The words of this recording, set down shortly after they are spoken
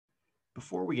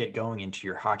Before we get going into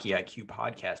your Hockey IQ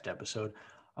podcast episode,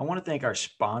 I want to thank our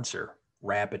sponsor,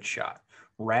 Rapid Shot.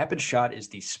 Rapid Shot is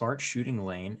the smart shooting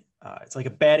lane. It's like a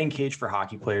batting cage for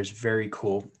hockey players. Very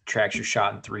cool. Tracks your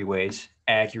shot in 3 ways: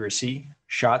 accuracy,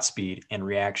 shot speed, and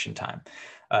reaction time.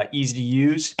 Easy to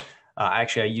use.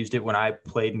 Actually, I used it when I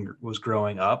played and was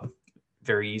growing up.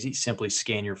 Very easy. Simply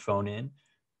scan your phone in,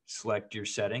 select your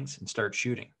settings, and start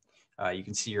shooting. You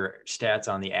can see your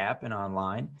stats on the app and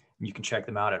online. You can check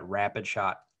them out at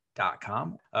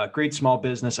rapidshot.com. Great small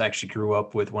business. I actually grew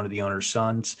up with one of the owner's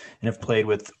sons and have played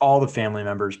with all the family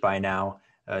members by now,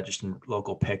 just in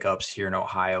local pickups here in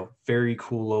Ohio. Very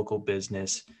cool local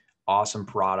business. Awesome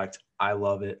product. I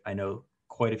love it. I know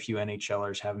quite a few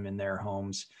NHLers have them in their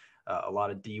homes. A lot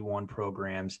of D1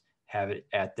 programs have it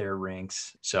at their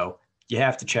rinks. So you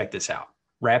have to check this out.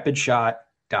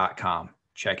 Rapidshot.com.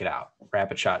 Check it out.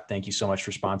 Rapid Shot, thank you so much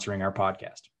for sponsoring our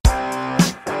podcast.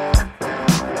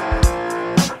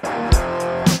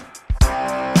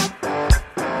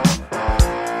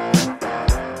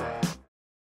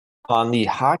 On the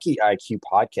Hockey IQ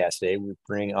podcast today, we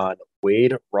bring on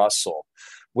Wade Russell.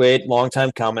 Wade, long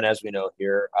time coming, as we know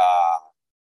here.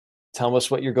 Tell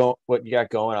us what you got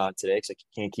going on today, because I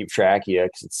can't keep track of you,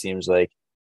 because it seems like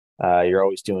you're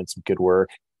always doing some good work.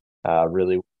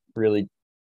 Really, really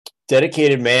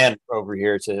dedicated man over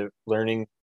here to learning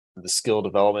the skill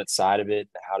development side of it,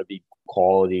 how to be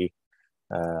quality,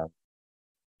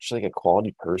 just like a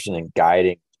quality person and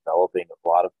guiding, developing a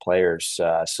lot of players.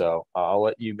 So I'll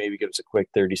let you maybe give us a quick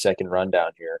 30-second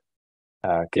rundown here,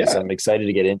 because I'm excited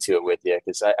to get into it with you,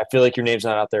 because I feel like your name's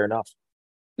not out there enough.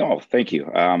 No, thank you.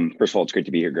 First of all, it's great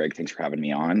to be here, Greg. Thanks for having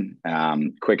me on.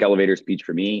 Quick elevator speech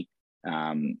for me.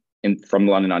 From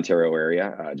the London, Ontario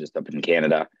area, just up in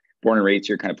Canada. Born and raised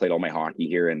here, kind of played all my hockey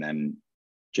here, and then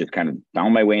just kind of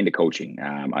found my way into coaching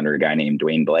under a guy named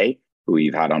Dwayne Blay, who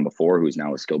we've had on before, who's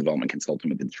now a skill development consultant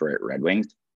with the Detroit Red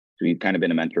Wings. So he's kind of been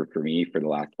a mentor for me for the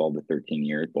last 12 to 13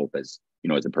 years, both as,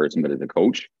 as a person, but as a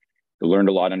coach. So learned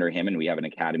a lot under him, and we have an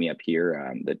academy up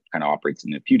here that kind of operates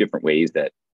in a few different ways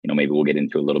that, maybe we'll get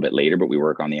into a little bit later, but we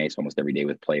work on the ice almost every day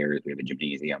with players. We have a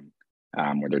gymnasium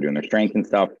where they're doing their strength and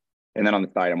stuff. And then on the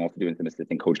side, I'm also doing some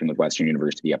assistant coaching with Western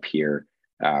University up here.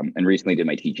 And recently did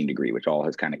my teaching degree, which all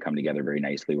has kind of come together very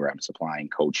nicely, where I'm supplying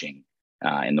coaching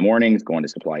in the mornings, going to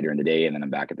supply during the day, and then I'm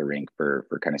back at the rink for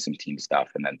kind of some team stuff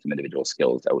and then some individual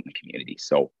skills out in the community.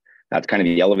 So that's kind of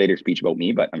the elevator speech about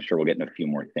me, but I'm sure we'll get into a few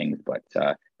more things, but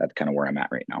that's kind of where I'm at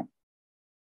right now.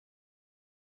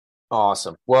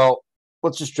 Awesome. Well,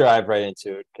 let's just dive right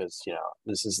into it, because,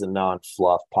 this is the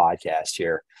non-fluff podcast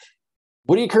here.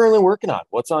 What are you currently working on?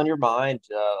 What's on your mind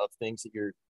of things that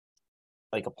you're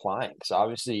applying? Because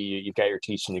obviously you've got your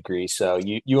teaching degree, so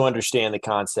you understand the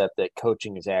concept that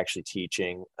coaching is actually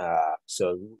teaching.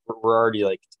 So we're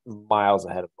already miles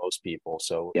ahead of most people.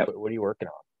 So yep. What are you working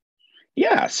on?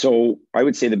 Yeah, so I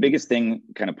would say the biggest thing,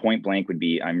 kind of point blank, would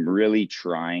be I'm really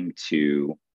trying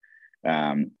to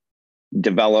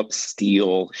develop,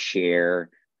 steal, share,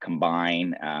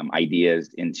 combine ideas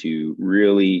into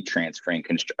really transferring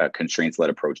a constraints-led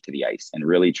approach to the ice, and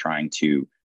really trying to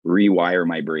rewire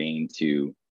my brain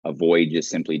to avoid just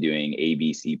simply doing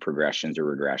ABC progressions or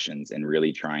regressions, and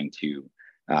really trying to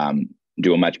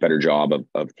do a much better job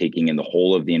of taking in the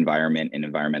whole of the environment and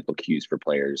environmental cues for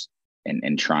players,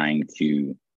 and trying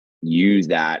to use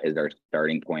that as our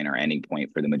starting point, our ending point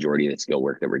for the majority of the skill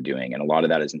work that we're doing. And a lot of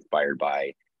that is inspired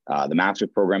by the master's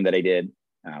program that I did,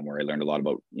 where I learned a lot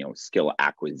about, skill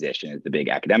acquisition is the big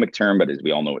academic term, but as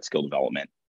we all know, it's skill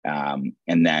development.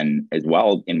 And then as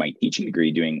well, in my teaching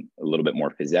degree, doing a little bit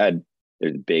more phys ed,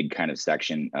 there's a big kind of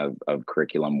section of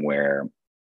curriculum where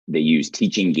they use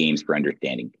teaching games for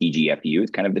understanding. TGFU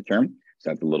is kind of the term. So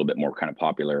that's a little bit more kind of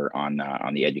popular on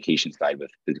the education side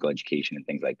with physical education and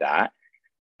things like that.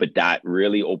 But that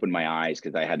really opened my eyes,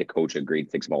 because I had to coach a grade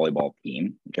 6 volleyball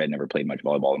team, which I had never played much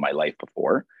volleyball in my life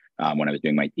before, when I was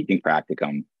doing my teaching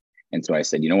practicum. And so I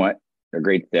said, you know what? They're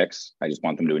grade 6. I just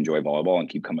want them to enjoy volleyball and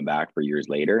keep coming back for years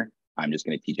later. I'm just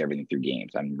going to teach everything through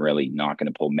games. I'm really not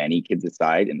going to pull many kids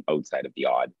aside and outside of the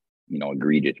odd,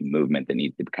 egregious movement that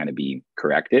needs to kind of be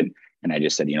corrected. And I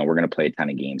just said, we're going to play a ton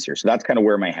of games here. So that's kind of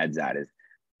where my head's at, is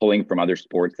pulling from other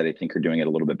sports that I think are doing it a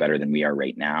little bit better than we are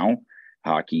right now.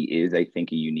 Hockey is, I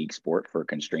think, a unique sport for a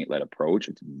constraint-led approach.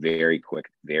 It's very quick,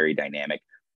 very dynamic.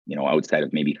 Outside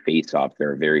of maybe face-offs,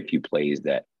 there are very few plays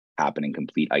that happen in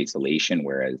complete isolation,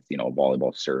 whereas, a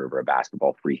volleyball serve or a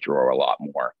basketball free throw are a lot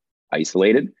more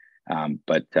isolated.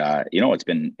 But it's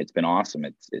been awesome.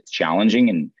 It's challenging.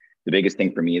 And the biggest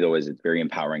thing for me, though, is it's very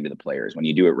empowering to the players. When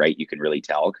you do it right, you can really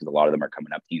tell, because a lot of them are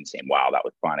coming up to you and saying, wow, that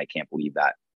was fun. I can't believe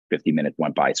that 50 minutes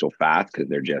went by so fast, because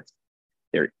they're just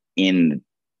they're in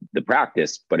the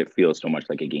practice, but it feels so much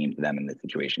like a game to them in the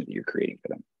situations that you're creating for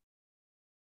them.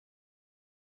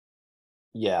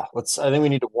 Yeah, I think we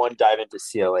need to dive into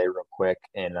CLA real quick.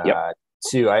 And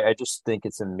two, I just think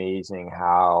it's amazing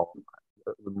how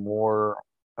the more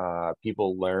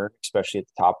people learn, especially at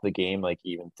the top of the game, like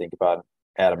even think about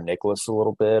Adam Nicholas a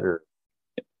little bit, or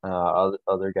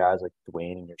other guys like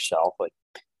Dwayne and yourself, like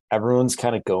everyone's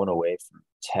kind of going away from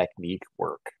technique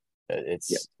work.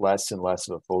 It's less and less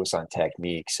of a focus on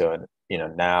technique. So,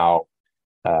 now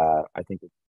I think the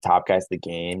top guys of the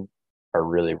game are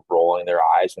really rolling their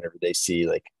eyes whenever they see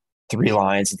like 3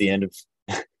 lines at the end of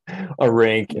a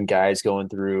rink and guys going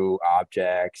through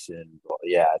objects. And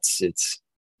it's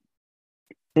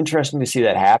interesting to see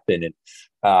that happen. And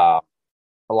a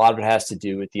lot of it has to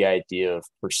do with the idea of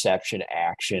perception,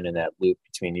 action, and that loop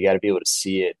between, you got to be able to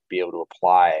see it, be able to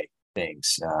apply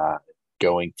things,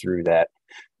 going through that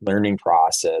learning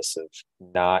process of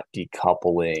not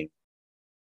decoupling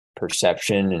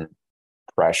perception and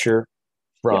pressure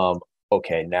from,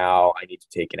 okay, now I need to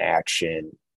take an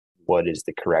action. What is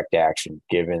the correct action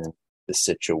given the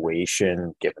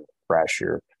situation, given the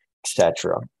pressure,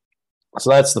 etc.? So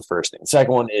that's the first thing. The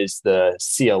second one is the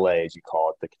CLA, as you call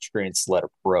it, the Constraints-Lead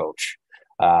Approach.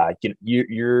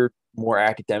 You're more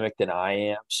academic than I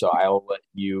am, so I'll let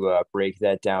you break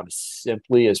that down as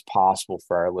simply as possible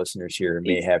for our listeners here who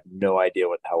may have no idea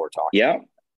what the hell we're talking about.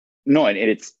 No,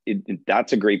 and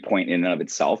that's a great point in and of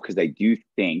itself, because I do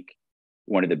think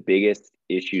one of the biggest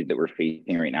issues that we're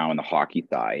facing right now on the hockey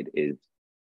side is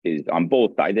on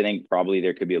both sides. I think probably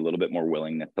there could be a little bit more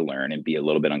willingness to learn and be a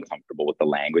little bit uncomfortable with the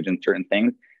language and certain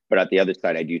things. But at the other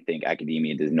side, I do think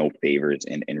academia does no favors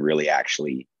in really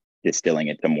actually distilling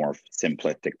it to more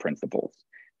simplistic principles.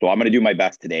 So I'm going to do my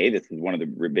best today. This is one of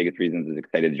the biggest reasons I'm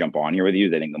excited to jump on here with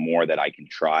you. I think the more that I can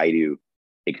try to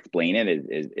explain it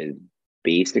is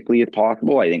basically as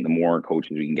possible, I think the more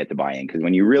coaches we can get to buy in. Because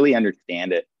when you really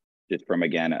understand it, just from,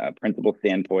 again, a principle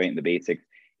standpoint, the basics,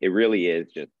 it really is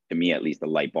just, to me at least, a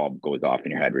light bulb goes off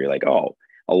in your head where you're like, oh,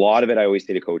 a lot of it, I always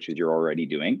say to coaches, you're already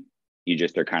doing. You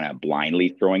just are kind of blindly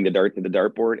throwing the darts at the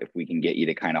dartboard. If we can get you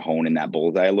to kind of hone in that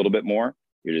bullseye a little bit more,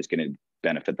 you're just going to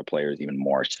benefit the players even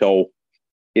more. So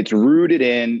it's rooted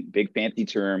in, big fancy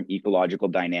term, ecological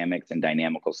dynamics and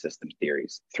dynamical systems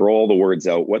theories. Throw all the words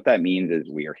out. What that means is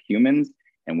we are humans,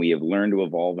 and we have learned to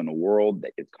evolve in a world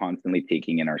that is constantly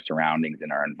taking in our surroundings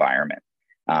and our environment.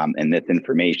 And this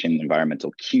information,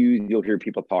 environmental cues, you'll hear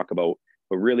people talk about,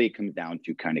 but really it comes down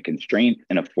to kind of constraints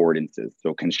and affordances.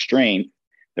 So constraints,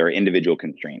 there are individual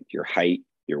constraints, your height,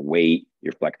 your weight,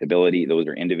 your flexibility. Those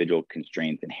are individual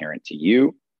constraints inherent to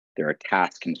you. There are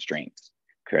task constraints.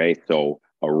 Okay. So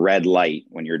a red light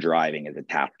when you're driving is a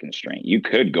task constraint. You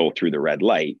could go through the red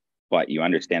light, but you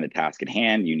understand the task at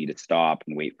hand. You need to stop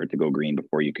and wait for it to go green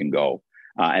before you can go.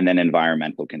 And then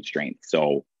environmental constraints.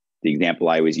 So the example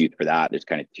I always use for that, there's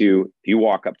kind of two. If you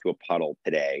walk up to a puddle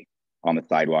today on the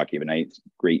sidewalk, you have a nice,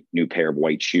 great new pair of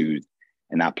white shoes,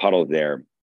 and that puddle's there.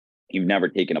 You've never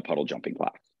taken a puddle jumping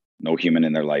class. No human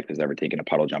in their life has ever taken a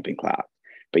puddle jumping class,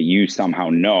 but you somehow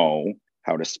know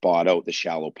how to spot out the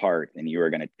shallow part, and you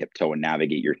are going to tiptoe and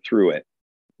navigate your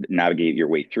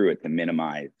way through it to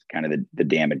minimize kind of the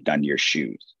damage done to your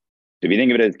shoes. So if you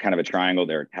think of it as kind of a triangle,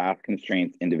 there are task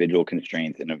constraints, individual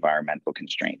constraints, and environmental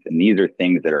constraints. And these are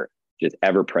things that are just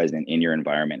ever present in your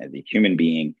environment as a human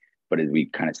being. But as we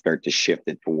kind of start to shift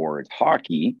it towards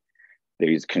hockey,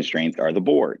 these constraints are the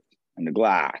boards and the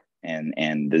glass and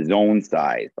the zone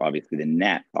size, obviously the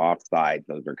net, offsides,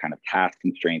 those are kind of task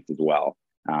constraints as well.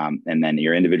 And then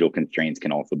your individual constraints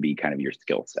can also be kind of your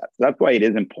skill set. So that's why it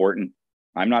is important.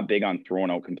 I'm not big on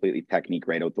throwing out completely technique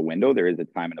right out the window. There is a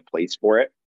time and a place for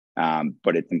it.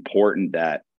 But it's important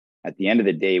that at the end of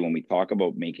the day, when we talk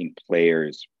about making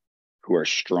players who are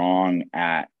strong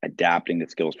at adapting the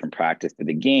skills from practice to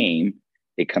the game,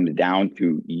 it comes down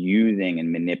to using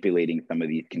and manipulating some of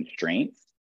these constraints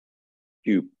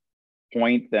to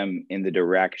point them in the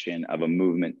direction of a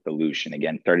movement solution.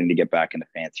 Again, starting to get back into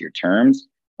fancier terms,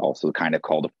 also kind of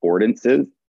called affordances.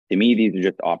 To me, these are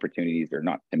just opportunities, or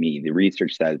not to me, the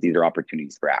research says these are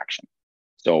opportunities for action.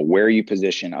 So where you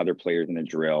position other players in a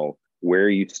drill, where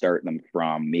you start them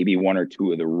from, maybe one or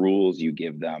two of the rules you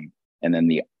give them, and then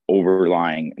the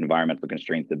overlying environmental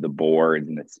constraints of the boards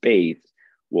and the space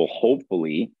will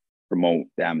hopefully promote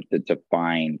them to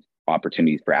find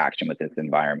opportunities for action with this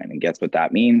environment. And guess what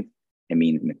that means? It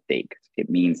means mistakes. It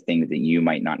means things that you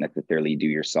might not necessarily do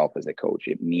yourself as a coach.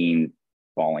 It means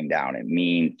falling down. It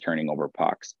means turning over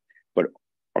pucks. But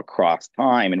across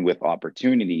time and with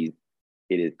opportunities,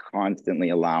 it is constantly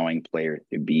allowing players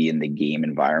to be in the game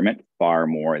environment far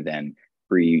more than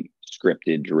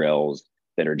scripted drills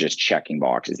that are just checking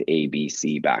boxes, A, B,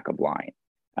 C, back of line.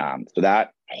 So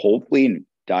that hopefully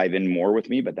dive in more with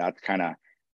me, but that's kind of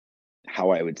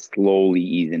how I would slowly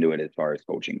ease into it as far as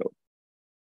coaching goes.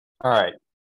 All right.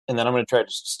 And then I'm going to try to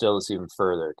distill this even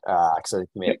further because I think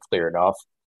you made it clear enough.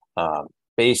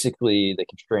 Basically, the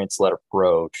constraints-led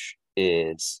approach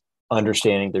is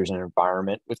understanding there's an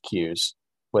environment with cues.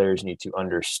 Players need to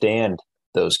understand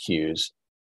those cues.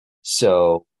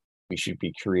 So we should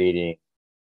be creating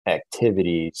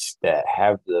activities that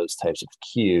have those types of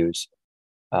cues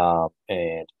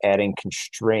and adding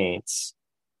constraints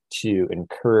to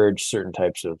encourage certain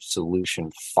types of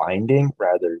solution finding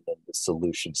rather than the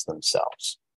solutions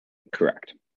themselves.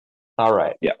 Correct. All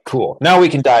right. Yeah. Cool. Now we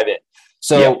can dive in.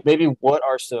 So maybe what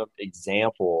are some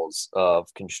examples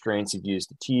of constraints you've used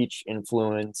to teach,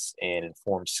 influence, and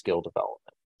inform skill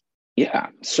development? Yeah.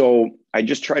 So I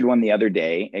just tried one the other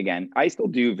day. Again, I still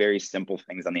do very simple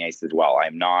things on the ice as well.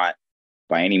 I'm not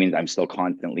by any means, I'm still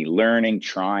constantly learning,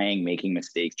 trying, making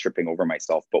mistakes, tripping over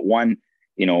myself. But one,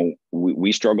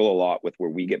 we struggle a lot with where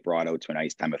we get brought out to an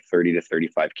ice time of 30 to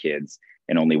 35 kids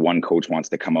and only one coach wants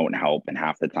to come out and help. And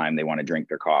half the time they want to drink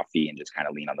their coffee and just kind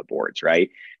of lean on the boards, right?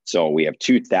 So we have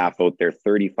 2 staff out there,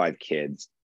 35 kids.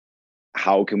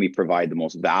 How can we provide the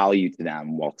most value to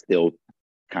them while still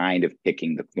kind of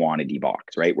picking the quantity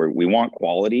box, right? Where we want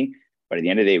quality, but at the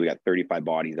end of the day, we got 35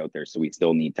 bodies out there. So we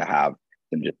still need to have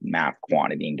them just math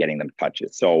quantity and getting them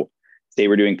touches. So say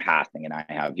we're doing passing and I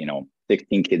have,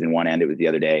 16 kids in one end. It was the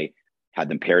other day, had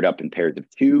them paired up in pairs of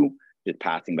 2, just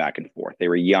passing back and forth. They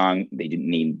were young. They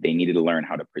needed to learn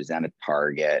how to present a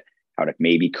target, how to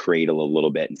maybe cradle a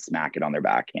little bit and smack it on their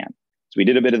backhand. So we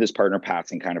did a bit of this partner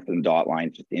passing kind of from the dot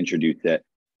lines just to introduce it.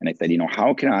 And I said,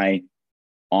 how can I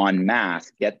en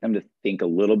masse get them to think a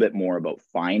little bit more about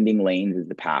finding lanes as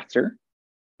the passer,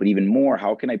 but even more,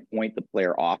 how can I point the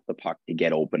player off the puck to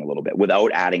get open a little bit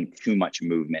without adding too much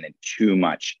movement and too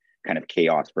much kind of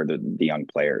chaos for the young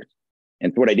players?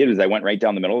 And so what I did was I went right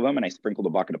down the middle of them and I sprinkled a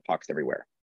bucket of pucks everywhere.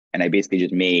 And I basically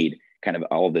just made kind of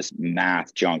all this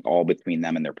math junk all between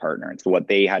them and their partner. And so what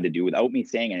they had to do without me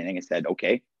saying anything, I said,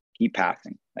 okay, keep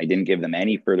passing. I didn't give them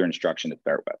any further instruction to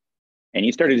start with. And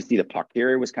you started to see the puck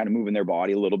carrier was kind of moving their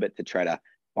body a little bit to try to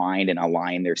find and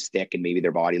align their stick and maybe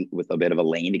their body with a bit of a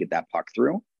lane to get that puck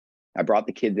through. I brought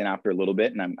the kids in after a little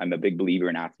bit, and I'm a big believer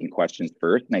in asking questions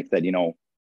first. And I said,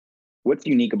 what's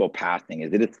unique about passing?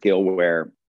 Is it a skill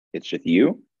where it's just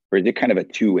you, or is it kind of a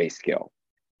two-way skill?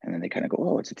 And then they kind of go,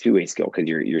 oh, it's a two-way skill because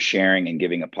you're sharing and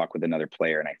giving a puck with another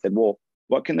player. And I said, well,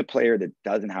 what can the player that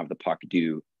doesn't have the puck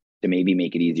do to maybe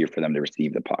make it easier for them to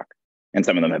receive the puck? And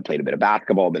some of them have played a bit of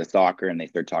basketball, a bit of soccer, and they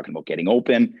start talking about getting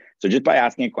open. So just by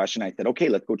asking a question, I said, okay,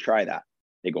 let's go try that.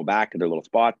 They go back to their little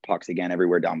spots, pucks again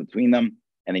everywhere down between them.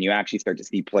 And then you actually start to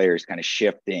see players kind of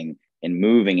shifting and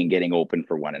moving and getting open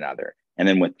for one another. And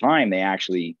then with time, they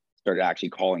actually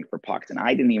started calling for pucks. And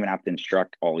I didn't even have to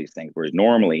instruct all these things. Whereas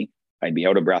normally I'd be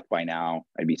out of breath by now.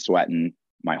 I'd be sweating.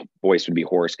 My voice would be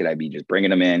hoarse. Could I be just bringing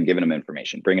them in, giving them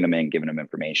information, bringing them in, giving them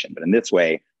information. But in this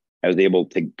way, I was able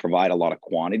to provide a lot of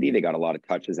quantity. They got a lot of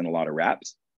touches and a lot of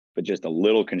reps, but just a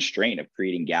little constraint of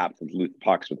creating gaps with loose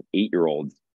pucks with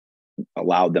 8-year-olds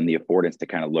allowed them the affordance to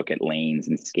kind of look at lanes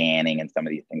and scanning and some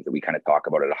of these things that we kind of talk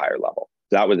about at a higher level.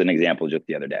 So that was an example just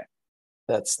the other day.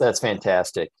 That's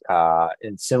fantastic.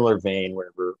 In similar vein,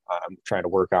 whenever I'm trying to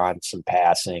work on some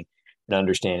passing and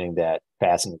understanding that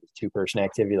passing is a 2-person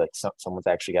activity, like someone's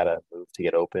actually got to move to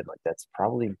get open. Like that's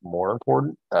probably more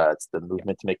important. It's the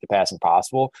movement to make the passing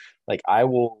possible. Like I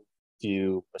will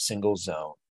do a single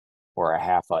zone or a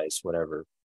half ice, whatever,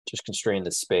 just constrain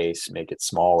the space, make it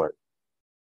smaller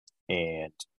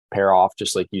and pair off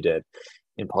just like you did.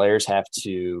 And players have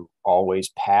to always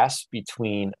pass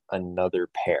between another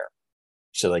pair.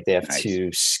 So like they have to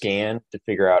scan to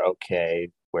figure out, okay,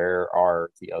 where are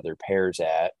the other pairs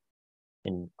at,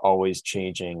 and always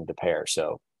changing the pair.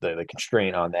 So the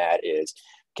constraint on that is,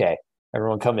 okay,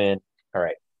 everyone come in. All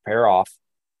right, pair off.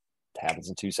 It happens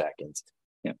in 2 seconds.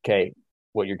 Yeah. Okay,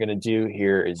 what you're going to do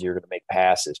here is you're going to make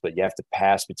passes, but you have to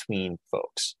pass between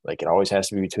folks. Like it always has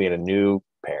to be between a new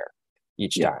pair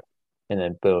each time. And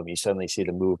then boom, you suddenly see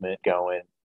the movement going,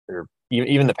 or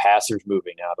even the passers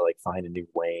moving now to like find a new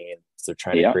lane. So they're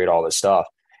trying to create all this stuff.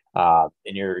 And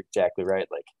you're exactly right.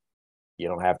 Like you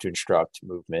don't have to instruct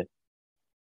movement.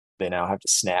 They now have to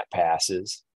snap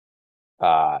passes.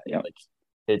 Like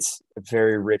it's a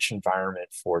very rich environment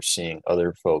for seeing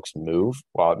other folks move.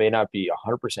 While it may not be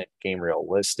 100% game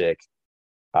realistic,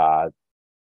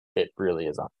 it really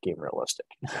is game realistic.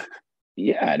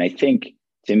 Yeah. And I think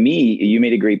to me, you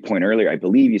made a great point earlier. I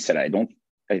believe you said, I don't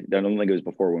think it was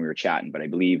before when we were chatting, but I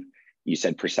believe you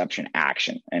said perception,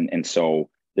 action. And so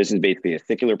this is basically a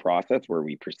secular process where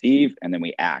we perceive and then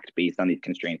we act based on these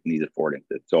constraints and these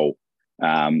affordances. So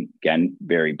again,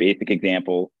 very basic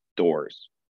example, doors,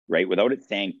 right? Without it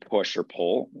saying push or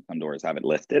pull, some doors have it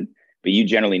listed, but you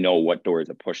generally know what door is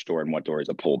a push door and what door is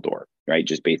a pull door, right?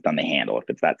 Just based on the handle. If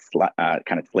it's that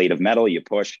kind of slate of metal, you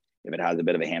push. If it has a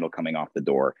bit of a handle coming off the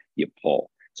door, you pull.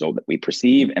 So that we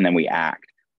perceive and then we act.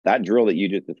 That drill that you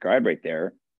just described right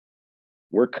there,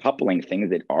 we're coupling things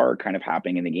that are kind of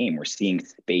happening in the game. We're seeing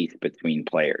space between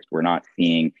players. We're not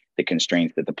seeing the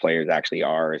constraints that the players actually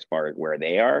are as far as where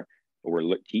they are, but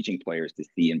we're teaching players to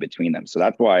see in between them. So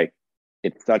that's why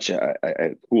it's such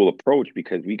a cool approach,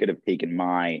 because we could have taken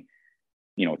my,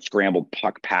 scrambled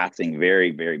puck passing,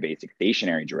 very, very basic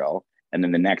stationary drill. And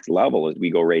then the next level is we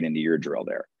go right into your drill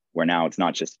there, where now it's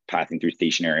not just passing through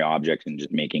stationary objects and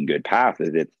just making good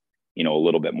passes. It's, a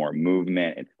little bit more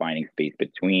movement. It's finding space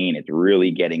between. It's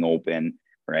really getting open,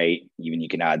 right? Even you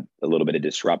can add a little bit of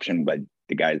disruption, but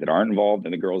the guys that aren't involved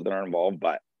and the girls that aren't involved.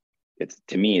 But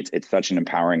to me, it's such an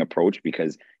empowering approach,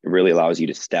 because it really allows you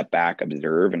to step back,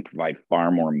 observe, and provide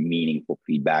far more meaningful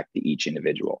feedback to each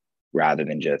individual, rather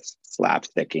than just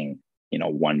slapsticking,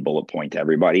 one bullet point to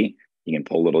everybody. You can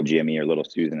pull little Jimmy or little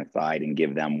Susan aside and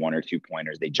give them 1 or 2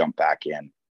 pointers. They jump back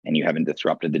in, and you haven't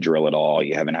disrupted the drill at all.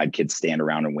 You haven't had kids stand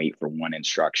around and wait for one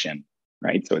instruction,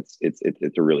 right? So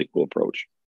it's a really cool approach.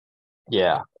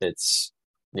 Yeah, this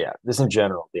in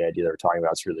general, the idea that we're talking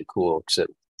about is really cool, because it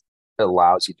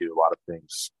allows you to do a lot of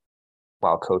things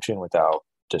while coaching without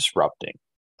disrupting.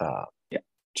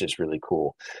 Just really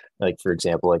cool. Like, for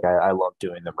example, like I love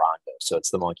doing the rondo. So it's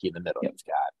the monkey in the middle you've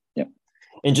got. Yep.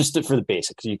 And just for the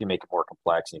basics, you can make it more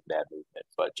complex and you can add movement,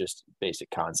 but just basic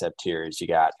concept here is you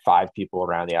got 5 people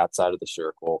around the outside of the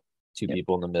circle, 2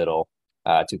 people in the middle.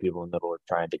 2 people in the middle are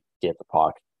trying to get the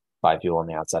puck. 5 people on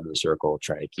the outside of the circle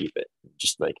trying to keep it.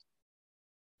 Just like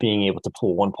being able to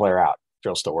pull one player out,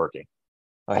 drill's still working.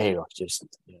 Oh, hey, just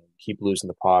keep losing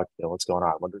the puck. What's going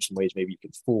on? What are some ways maybe you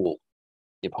can fool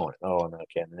the opponent? Oh, and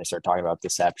okay. And then they start talking about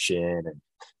deception and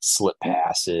slip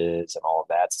passes and all of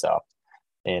that stuff.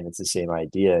 And it's the same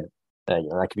idea. That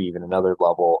could be even another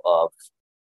level of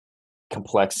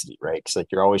complexity, right? Because like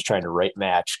you're always trying to right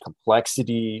match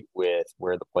complexity with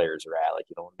where the players are at. Like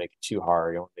you don't want to make it too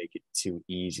hard. You don't want to make it too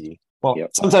easy. Well,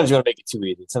 sometimes you want to make it too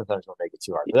easy. Sometimes you want to make it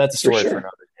too hard. But that's a story for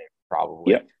another day,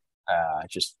 probably.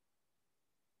 Just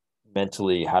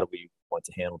mentally, how do we want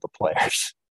to handle the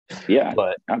players?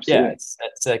 But absolutely. It's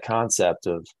that concept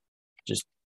of just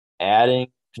adding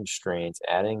constraints,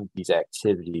 adding these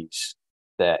activities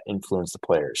that influence the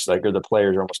players. Like, are the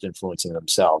players almost influencing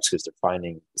themselves because they're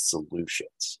finding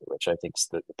solutions, which I think is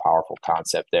the powerful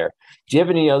concept there. Do you have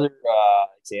any other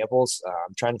examples?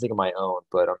 I'm trying to think of my own,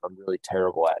 but I'm really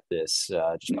terrible at this.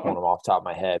 Just pulling them off the top of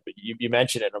my head. But you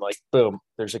mentioned it, and I'm like, boom,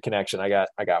 there's a connection. I got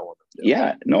one.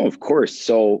 Yeah, no, of course.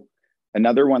 So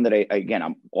another one that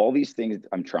I'm all these things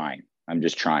I'm trying. I'm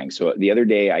just trying. So the other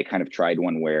day I kind of tried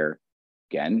one where,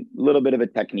 again, a little bit of a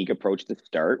technique approach to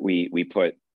start. We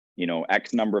put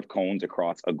X number of cones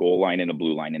across a goal line and a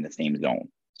blue line in the same zone.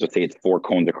 So say it's 4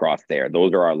 cones across there.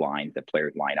 Those are our lines that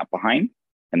players line up behind,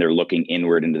 and they're looking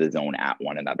inward into the zone at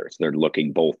one another. So they're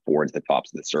looking both towards the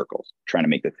tops of the circles, trying to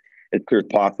make this as clear as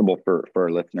possible for our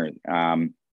listeners.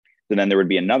 So then there would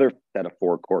be another set of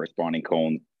 4 corresponding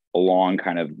cones along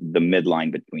kind of the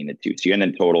midline between the two. So you end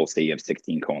in total, say you have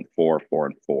 16 cones, 4, 4,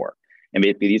 and 4. And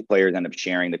basically these players end up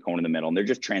sharing the cone in the middle, and they're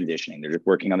just transitioning. They're just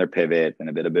working on their pivots and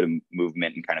a bit of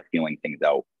movement and kind of feeling things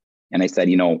out. And I said,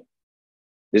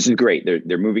 this is great.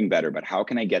 They're moving better, but how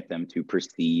can I get them to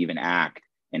perceive and act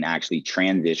and actually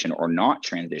transition or not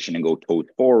transition and go toes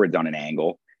forwards on an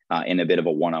angle in a bit of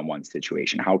a one-on-one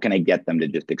situation? How can I get them to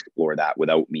just explore that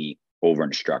without me over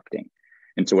instructing?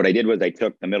 And so what I did was I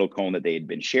took the middle cone that they had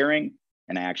been sharing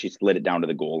and I actually slid it down to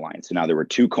the goal line. So now there were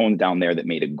 2 cones down there that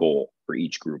made a goal for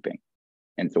each grouping.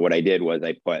 And so what I did was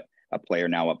I put a player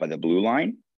now up by the blue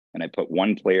line, and I put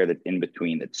one player that's in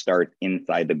between that starts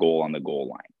inside the goal on the goal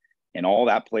line. And all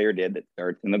that player did that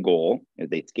starts in the goal is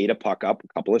they skate a puck up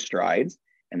a couple of strides,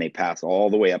 and they pass all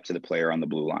the way up to the player on the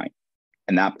blue line.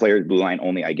 And that player's blue line,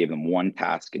 only I gave them one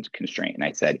task constraint. And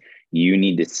I said, you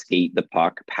need to skate the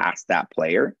puck past that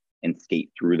player and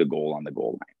skate through the goal on the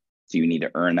goal line. So you need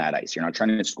to earn that ice. You're not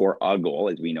trying to score a goal,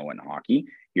 as we know in hockey.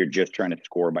 You're just trying to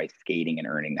score by skating and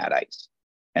earning that ice.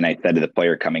 And I said to the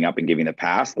player coming up and giving the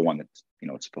pass, the one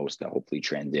that's supposed to hopefully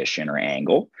transition or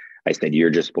angle, I said, you're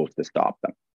just supposed to stop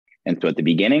them. And so at the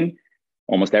beginning,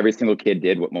 almost every single kid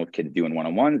did what most kids do in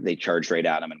one-on-ones. They charged right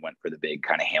at them and went for the big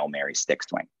kind of Hail Mary stick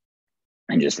swing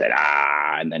and just said,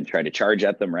 and then tried to charge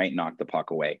at them, right? Knock the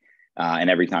puck away. And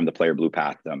every time the player blew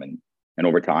past them, and And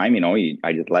over time,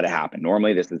 I just let it happen.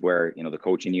 Normally, this is where, the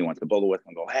coach in you wants to build a whistle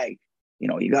and go, hey,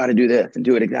 you got to do this and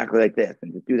do it exactly like this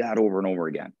and just do that over and over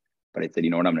again. But I said,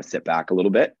 you know what, I'm going to sit back a little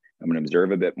bit. I'm going to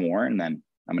observe a bit more. And then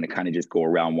I'm going to kind of just go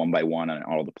around one by one on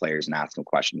all the players and ask them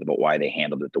questions about why they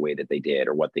handled it the way that they did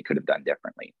or what they could have done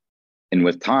differently. And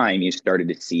with time, you started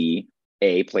to see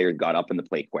players got up in the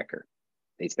play quicker.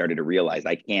 They started to realize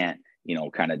I can't,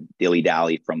 kind of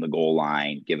dilly-dally from the goal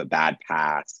line, give a bad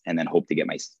pass, and then hope to get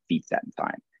my feet set in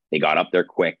time. They got up there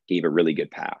quick, gave a really good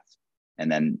pass.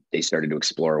 And then they started to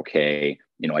explore, okay,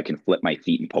 I can flip my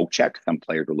feet and poke check. Some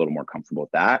players were a little more comfortable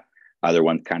with that. Other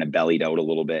ones kind of bellied out a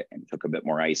little bit and took a bit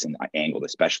more ice and angled,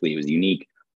 especially. It was unique.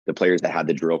 The players that had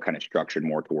the drill kind of structured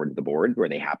more towards the boards where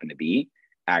they happened to be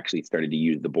actually started to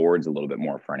use the boards a little bit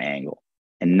more for an angle.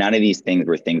 And none of these things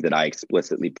were things that I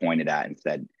explicitly pointed at and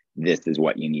said, this is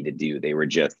what you need to do. They were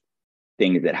just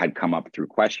things that had come up through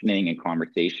questioning and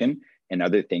conversation, and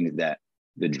other things that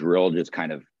the drill just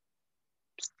kind of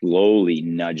slowly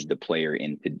nudged the player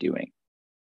into doing.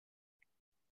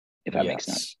 If that makes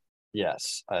sense.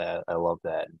 Yes, I love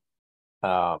that.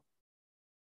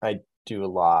 I do a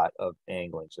lot of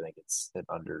angling, so I think it's an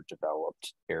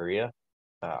underdeveloped area.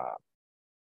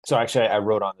 So actually, I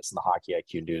wrote on this in the Hockey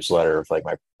IQ newsletter of like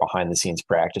my behind the scenes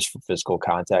practice for physical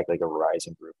contact, like a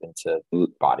Verizon group into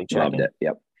body checking. Loved it.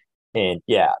 Yep. And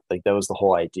yeah, like that was the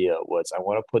whole idea, was I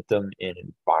want to put them in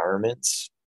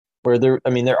environments where there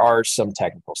are some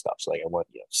technical stuff. So like I want,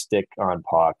 stick on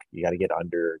puck, you got to get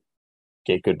under,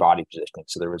 get good body positioning.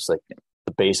 So there was like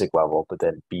the basic level, but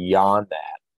then beyond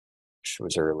that, which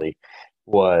was early,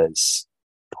 was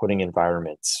putting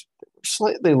environments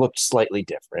that they looked slightly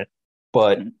different,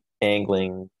 but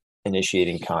angling,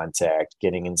 initiating contact,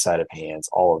 getting inside of hands,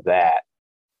 all of that.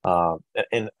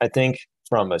 And I think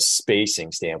from a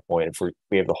spacing standpoint, if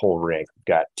we have the whole rink, we've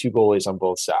got two goalies on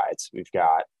both sides. We've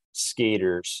got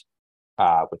skaters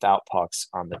without pucks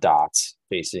on the dots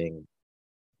facing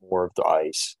more of the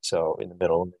ice, so in the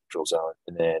middle, in the neutral zone,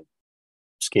 and then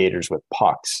skaters with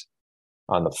pucks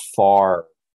on the far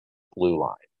blue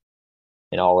line.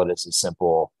 And all of this is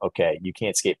simple. Okay, you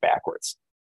can't skate backwards.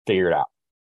 Figure it out.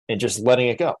 And just letting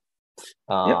it go.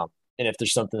 Yep. And if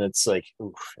there's something that's like,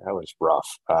 oof, that was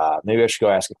rough, maybe I should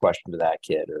go ask a question to that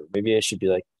kid, or maybe I should be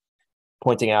like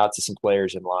pointing out to some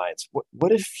players in lines.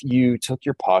 What if you took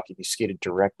your puck and you skated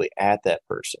directly at that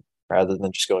person rather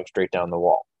than just going straight down the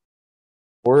wall?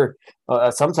 Or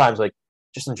sometimes, like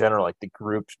just in general, like the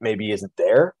group maybe isn't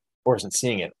there or isn't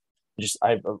seeing it.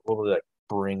 I will like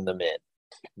bring them in,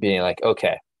 being like,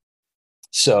 okay,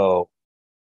 so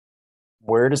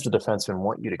where does the defenseman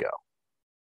want you to go?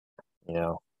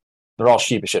 They're all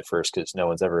sheepish at first because no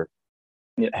one's ever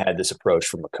had this approach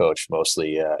from a coach,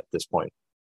 mostly at this point.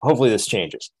 Hopefully this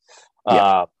changes.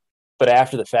 But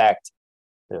after the fact,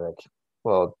 they're like,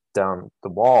 well, down the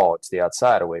wall, it's the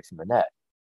outside away from the net.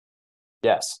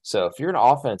 Yes. So if you're an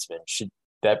offenseman, should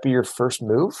that be your first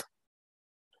move?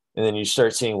 And then you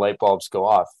start seeing light bulbs go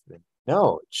off.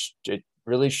 No, it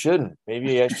really shouldn't.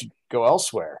 Maybe I should go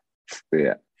elsewhere.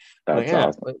 Yeah. That's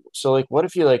awesome. So like, what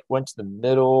if you like went to the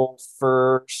middle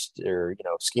first, or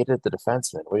skated at the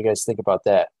defenseman? What do you guys think about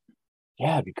that?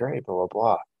 Yeah, it'd be great. Blah blah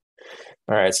blah.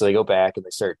 All right, so they go back and they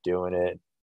start doing it.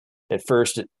 At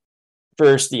first,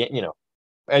 as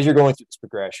you're going through this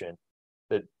progression,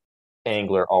 the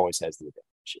angler always has the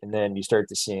advantage, and then you start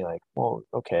to see like, well,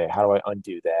 okay, how do I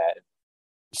undo that?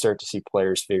 You start to see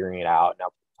players figuring it out. Now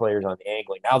players on the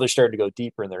angling, now they're starting to go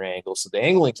deeper in their angles, so the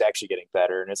angling's actually getting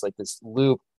better, and it's like this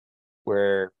loop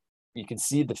where you can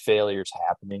see the failures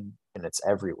happening and it's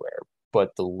everywhere,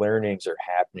 but the learnings are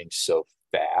happening so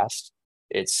fast.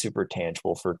 It's super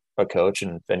tangible for a coach.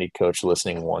 And if any coach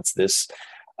listening wants this,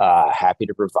 happy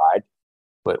to provide.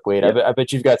 But wait, I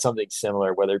bet you've got something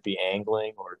similar, whether it be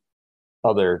angling or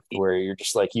other, where you're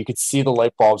just like, you could see the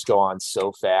light bulbs go on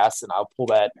so fast, and I'll pull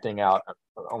that thing out on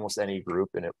almost any group,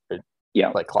 and it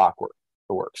like clockwork,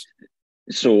 it works.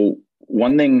 So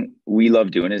one thing we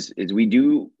love doing is we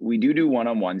do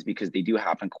one-on-ones, because they do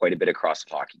happen quite a bit across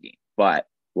the hockey game. But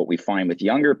what we find with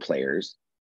younger players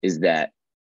is that,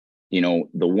 the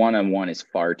one-on-one is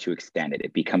far too extended.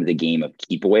 It becomes a game of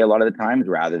keep away a lot of the times,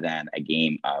 rather than a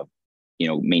game of,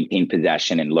 maintain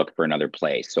possession and look for another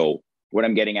play. So what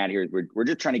I'm getting at here is we're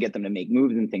just trying to get them to make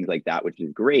moves and things like that, which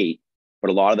is great.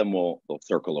 But a lot of them they'll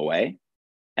circle away,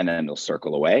 and then they'll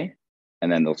circle away,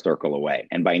 and then they'll circle away.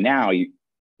 And by now,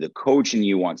 the coach in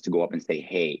you wants to go up and say,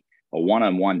 hey, a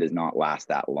one-on-one does not last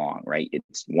that long, right?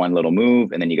 It's one little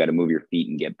move, and then you got to move your feet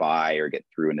and get by or get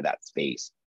through into that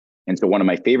space. And so one of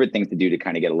my favorite things to do to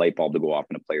kind of get a light bulb to go off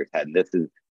in a player's head, and this is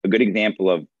a good example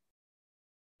of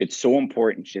it's so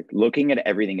important. Just looking at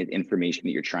everything as information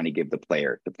that you're trying to give the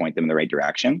player to point them in the right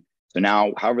direction. So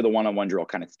now, however the one-on-one drill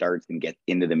kind of starts and gets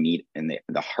into the meat and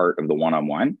the heart of the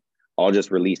one-on-one, I'll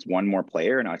just release one more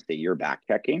player and I'll say, you're back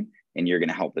checking and you're going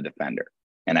to help the defender.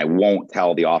 And I won't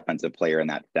tell the offensive player in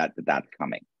that's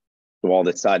coming. So all of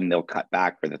a sudden they'll cut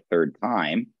back for the third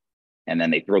time and then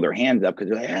they throw their hands up because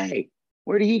they're like, hey,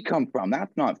 where did he come from?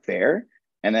 That's not fair.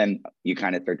 And then you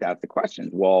kind of start to ask the questions.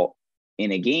 Well,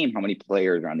 in a game, how many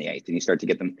players are on the ice? And you start to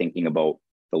get them thinking about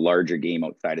the larger game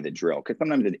outside of the drill. Because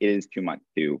sometimes it is too much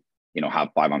to, have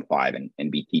 5-on-5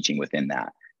 and be teaching within that.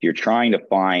 If you're trying to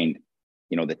find,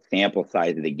 the sample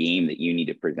size of the game that you need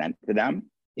to present to them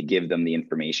to give them the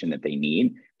information that they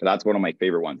need. So that's one of my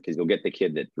favorite ones, because you'll get the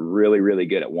kid that's really, really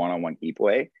good at one-on-one keep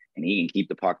away, and he can keep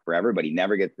the puck forever, but he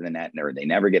never gets to the net, or they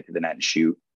never get to the net and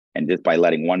shoot. And just by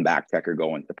letting one back checker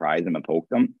go and surprise them and poke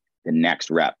them, the next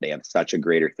rep, they have such a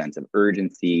greater sense of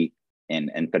urgency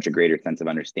and such a greater sense of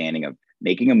understanding of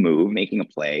making a move, making a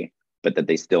play, but that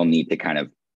they still need to kind of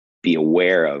be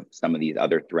aware of some of these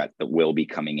other threats that will be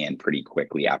coming in pretty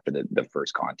quickly after the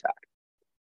first contact.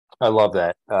 I love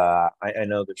that. I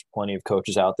know there's plenty of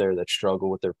coaches out there that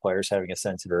struggle with their players having a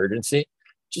sense of urgency.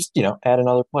 Just, add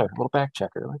another player, a little back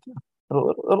checker. Like,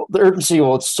 the urgency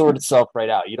will sort itself right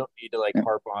out. You don't need to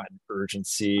harp on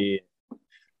urgency,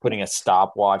 putting a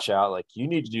stopwatch out. Like, you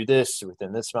need to do this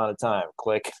within this amount of time.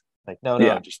 Click. Like, no,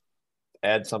 just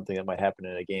add something that might happen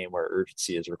in a game where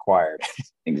urgency is required.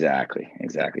 Exactly.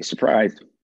 Surprise.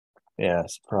 Yeah,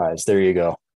 surprise. There you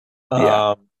go.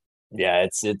 Yeah,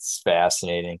 it's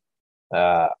fascinating.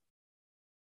 I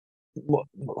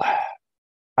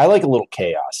like a little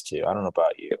chaos too. I don't know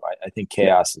about you. I think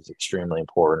chaos is extremely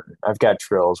important. I've got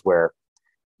drills where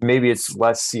maybe it's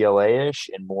less CLA-ish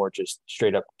and more just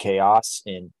straight up chaos.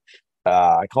 And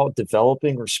I call it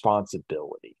developing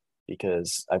responsibility,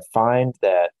 because I find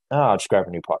that I'll just grab a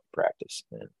new puck in practice.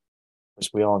 And as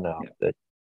we all know, that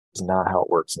is not how it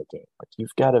works in a game. Like,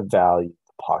 you've got to value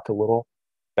the puck a little,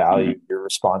 value your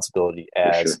responsibility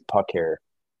as puck carrier.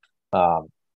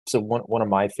 So one of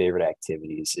my favorite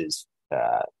activities is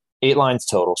 8 lines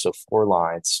total, so 4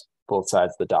 lines, both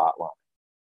sides of the dot line.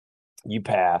 You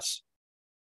pass,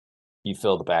 you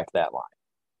fill the back of that line.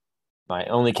 My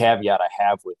only caveat I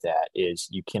have with that is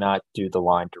you cannot do the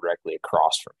line directly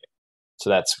across from you. So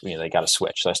that's, they got to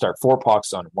switch. So I start 4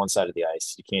 pucks on one side of the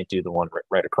ice. You can't do the one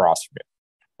right across from you.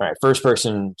 All right, first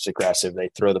person's aggressive. They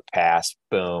throw the pass,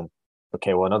 boom.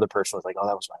 Okay, well, another person was like, oh,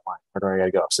 that was my line. Where do I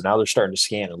got to go? So now they're starting to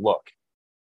scan and look.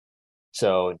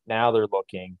 So now they're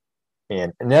looking,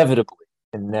 and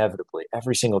inevitably,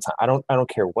 every single time, I don't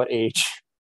care what age,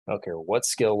 I don't care what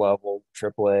skill level,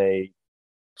 AAA,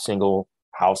 single,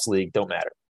 house league, don't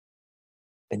matter.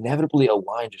 Inevitably, a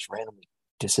line just randomly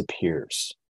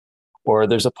disappears. Or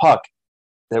there's a puck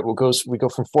that we go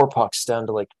from 4 pucks down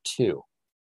to 2.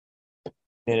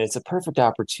 And it's a perfect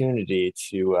opportunity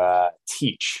to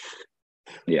teach.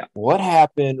 Yeah. What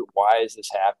happened? Why is this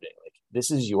happening? Like,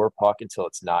 this is your puck until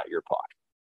it's not your puck.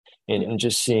 And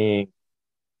just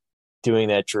doing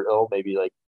that drill, maybe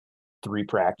 3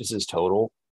 practices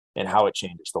total, and how it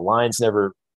changes. The lines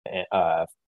never,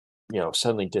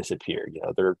 suddenly disappear.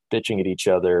 They're bitching at each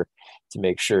other to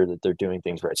make sure that they're doing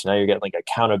things right. So now you're getting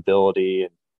accountability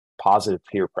and positive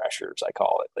peer pressures, I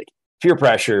call it. Peer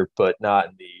pressure, but not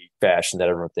in the fashion that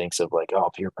everyone thinks of,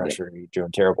 peer pressure and you're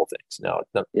doing terrible things. No, it's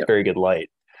not very good light.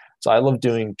 So I love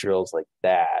doing drills like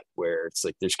that, where it's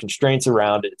there's constraints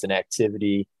around it. It's an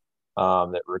activity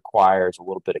that requires a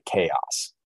little bit of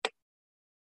chaos.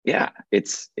 Yeah,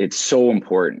 it's so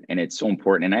important. And it's so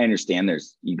important. And I understand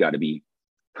you got to be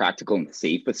practical and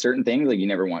safe with certain things. You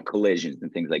never want collisions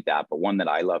and things like that. But one that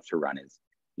I love to run is,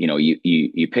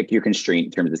 you pick your constraint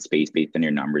in terms of space based on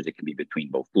your numbers. It can be between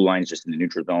both blue lines, just in the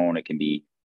neutral zone. It can be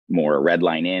more a red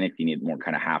line in if you need more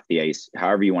kind of half the ice,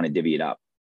 however you want to divvy it up.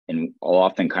 And I'll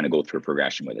often kind of go through a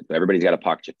progression with it. So everybody's got a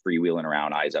puck just freewheeling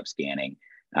around, eyes up, scanning.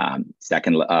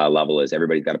 Second level is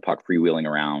everybody's got a puck freewheeling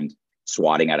around,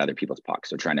 swatting at other people's pucks.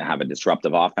 So trying to have a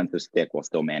disruptive offensive stick while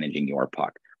still managing your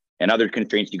puck. And other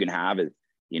constraints you can have is,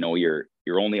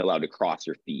 you're only allowed to cross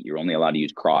your feet. You're only allowed to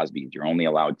use Crosby's. You're only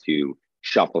allowed to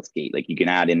shuffle skate. You can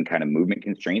add in kind of movement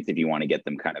constraints if you want to get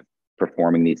them kind of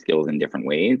performing these skills in different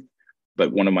ways.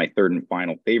 But one of my third and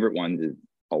final favorite ones is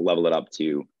I'll level it up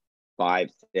to 5,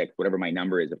 6, whatever my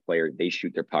number is of players. They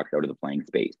shoot their pucks out of the playing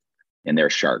space, and they're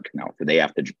sharks now. So they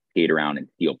have to skate around and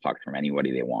steal pucks from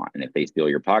anybody they want. And if they steal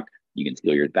your puck, you can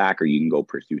steal yours back, or you can go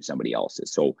pursue somebody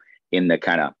else's. So in the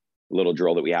kind of little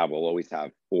drill that we have, we'll always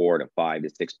have 4 to 5 to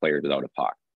 6 players without a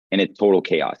puck. and it's total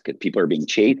chaos because people are being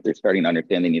chased. They're starting to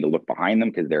understand they need to look behind them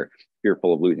because they're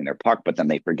fearful of losing their puck, but then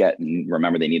they forget and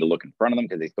remember they need to look in front of them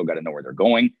because they still got to know where they're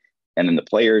going. And then the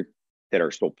players that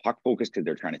are so puck focused because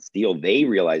they're trying to steal, they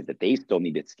realize that they still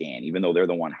need to scan, even though they're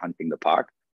the one hunting the puck.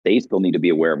 They still need to be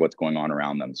aware of what's going on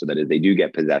around them so that as they do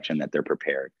get possession, that they're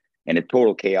prepared. And it's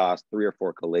total chaos, 3 or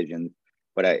 4 collisions.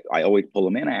 But I always pull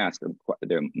them in. I ask them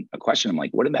a question. I'm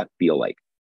like, what did that feel like?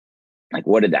 Like,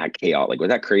 what did that chaos? Like, was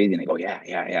that crazy? And they go, yeah.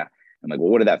 I'm like, well,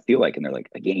 what did that feel like? And they're like,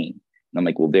 a game. And I'm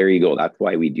like, well, there you go. That's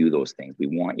why we do those things. We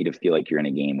want you to feel like you're in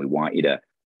a game. We want you to,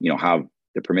 have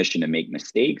the permission to make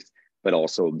mistakes, but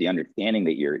also the understanding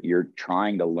that you're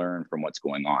trying to learn from what's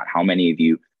going on. How many of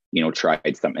you,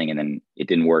 tried something and then it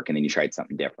didn't work and then you tried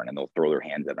something different and they'll throw their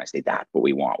hands up and I say, that's what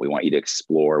we want. We want you to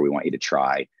explore. We want you to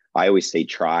try. I always say,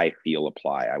 try, feel,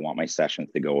 apply. I want my sessions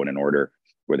to go in an order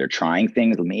where they're trying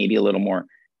things, maybe a little more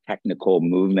technical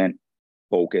movement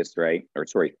focused, right? Or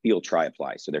sorry, feel, try,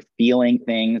 apply. So they're feeling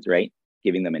things, right?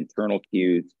 Giving them internal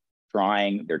cues,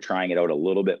 they're trying it out a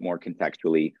little bit more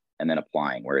contextually and then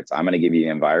applying where it's, I'm going to give you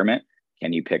the environment.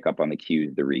 Can you pick up on the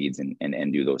cues, the reads,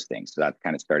 and do those things? So that's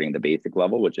kind of starting at the basic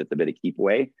level, which is a bit of keep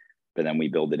away. But then we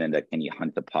build it into, can you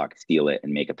hunt the puck, steal it,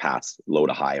 and make a pass low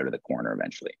to high out of the corner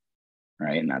eventually,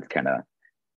 right? And that's kind of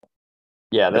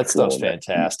that stuff's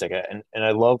fantastic. And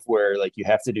I love where like you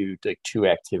have to do like 2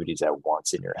 activities at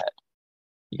once in your head.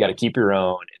 You got to keep your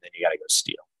own, and then you got to go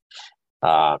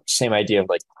steal. Same idea of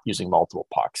like using multiple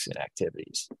pucks in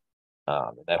activities.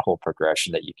 And that whole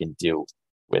progression that you can do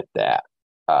with that.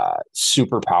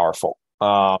 Super powerful.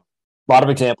 A lot of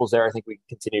examples there. I think we can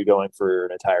continue going for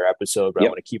an entire episode, but I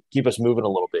want to keep us moving a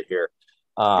little bit here.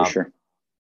 For sure.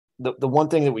 The one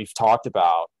thing that we've talked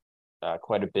about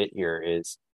quite a bit here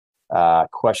is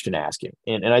question asking.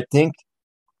 And I think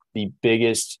the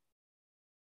biggest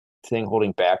thing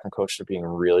holding back from coaches from being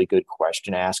really good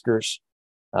question askers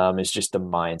is just the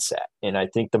mindset. And I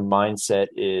think the mindset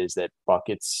is that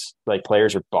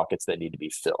players are buckets that need to be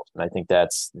filled. And I think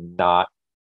that's not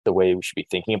the way we should be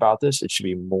thinking about this. It should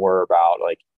be more about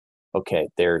like, okay,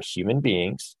 they're human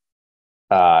beings.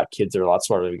 Kids are a lot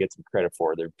smarter than we get some credit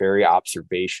for. They're very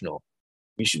observational.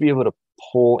 We should be able to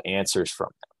pull answers from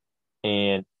them.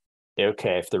 And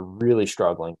okay, if they're really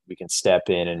struggling, we can step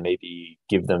in and maybe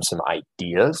give them some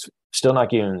ideas, still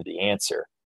not giving them the answer,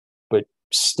 but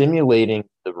stimulating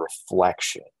the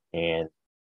reflection and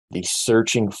the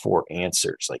searching for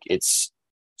answers. Like it's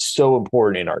so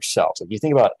important in ourselves. Like you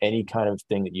think about any kind of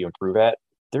thing that you improve at,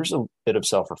 there's a bit of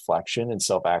self-reflection and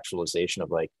self-actualization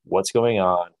of like, what's going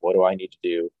on? What do I need to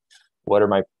do? What are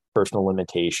my personal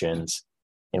limitations?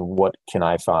 And what can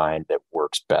I find that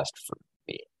works best for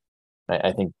me?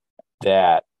 I think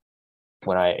that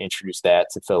when I introduce that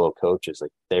to fellow coaches,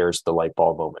 like there's the light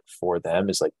bulb moment for them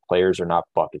is like players are not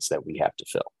buckets that we have to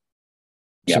fill.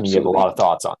 Yeah, you have a lot of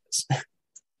thoughts on this.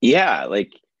 Yeah,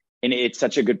 and it's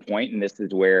such a good point. And this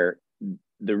is where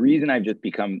the reason I've just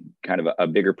become kind of a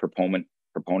bigger proponent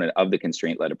of the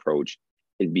constraint-led approach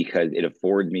is because it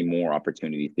affords me more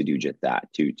opportunities to do just that,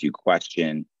 to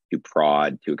question, to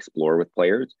prod, to explore with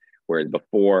players. Whereas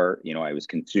before, I was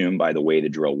consumed by the way the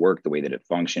drill worked, the way that it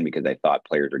functioned, because I thought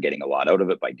players were getting a lot out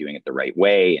of it by doing it the right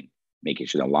way and making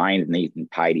sure the lines nice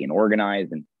and tidy and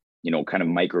organized and, kind of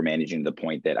micromanaging to the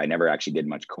point that I never actually did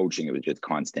much coaching. It was just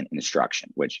constant instruction,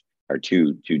 which are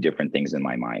two different things in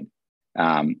my mind.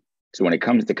 So when it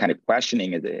comes to kind of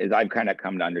questioning, as I've kind of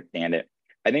come to understand it,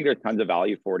 I think there's tons of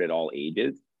value for it at all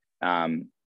ages.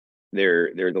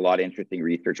 There's a lot of interesting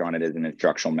research on it as an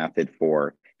instructional method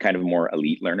for kind of more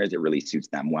elite learners. It really suits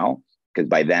them well because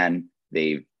by then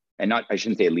I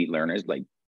shouldn't say elite learners, like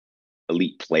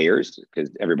elite players,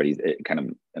 because everybody's kind of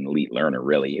an elite learner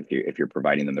really if you're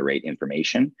providing them the right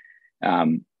information.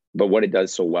 But what it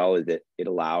does so well is that it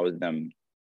allows them,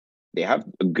 they have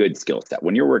a good skill set.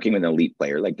 When you're working with an elite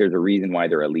player, like there's a reason why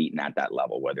they're elite and at that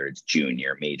level, whether it's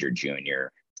junior, major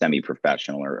junior,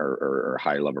 semi-professional or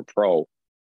higher level pro.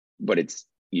 But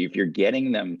if you're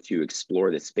getting them to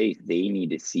explore the space, they need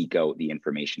to seek out the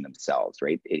information themselves,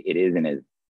 right? It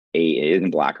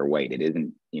isn't black or white. It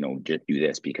isn't, just do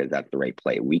this because that's the right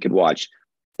play. We could watch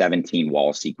 17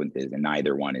 wall sequences and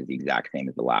neither one is the exact same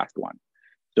as the last one.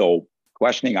 So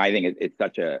questioning, I think it's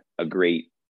such a great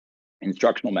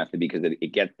instructional method because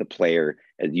it gets the player,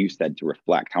 as you said, to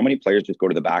reflect. How many players just go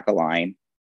to the back of the line,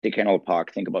 take handle the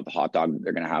puck, think about the hot dog that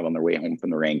they're going to have on their way home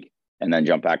from the rink, and then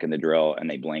jump back in the drill and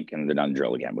they blink and they're done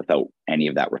drill again without any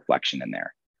of that reflection in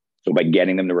there. So by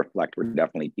getting them to reflect, we're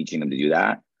definitely teaching them to do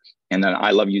that. And then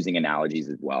I love using analogies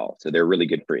as well. So they're really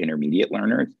good for intermediate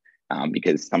learners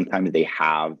because sometimes they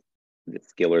have the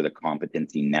skill or the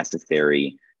competency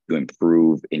necessary to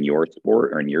improve in your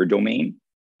sport or in your domain,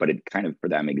 but it kind of for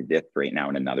them exists right now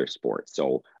in another sport.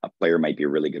 So a player might be a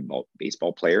really good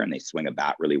baseball player and they swing a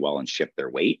bat really well and shift their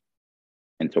weight.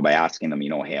 And so by asking them,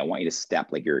 hey, I want you to step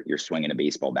like you're swinging a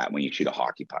baseball bat when you shoot a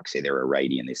hockey puck. Say they're a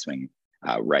righty and they swing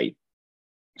right.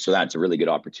 So that's a really good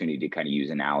opportunity to kind of use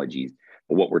analogies.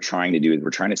 But what we're trying to do is we're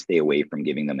trying to stay away from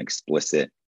giving them explicit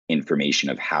information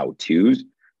of how-tos,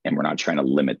 and we're not trying to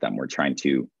limit them. We're trying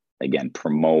to, again,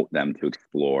 promote them to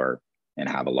explore and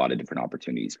have a lot of different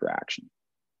opportunities for action.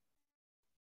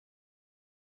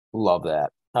 Love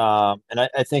that. And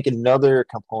I think another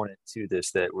component to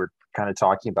this that we're kind of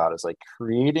talking about is like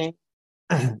creating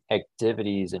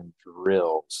activities and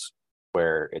drills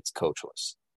where it's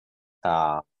coachless.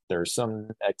 There's some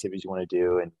activities you want to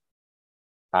do, and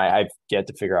I've yet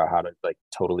to figure out how to like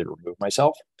totally remove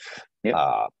myself. Yep.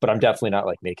 But I'm definitely not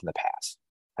like making the pass.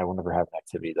 I will never have an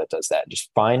activity that does that. Just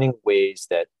finding ways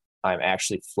that I'm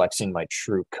actually flexing my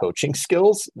true coaching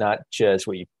skills, not just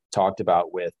what you talked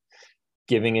about with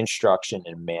giving instruction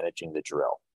and managing the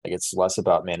drill. Like it's less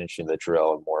about managing the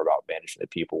drill and more about managing the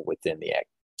people within the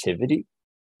activity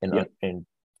and, and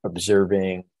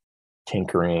observing,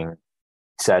 tinkering,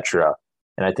 etc.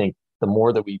 And I think the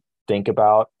more that we think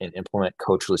about and implement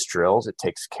coachless drills, it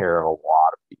takes care of a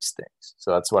lot of these things.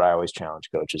 So that's what I always challenge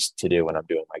coaches to do when I'm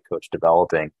doing my coach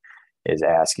developing, is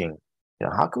asking,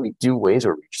 how can we do ways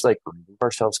where we just like remove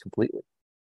ourselves completely?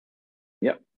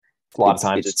 Yep. A lot of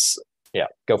times it's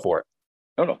go for it.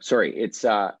 Oh no, sorry. It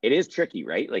is tricky,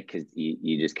 right? Like, cause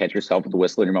you just catch yourself with the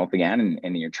whistle in your mouth again,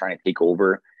 and you're trying to take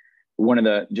over.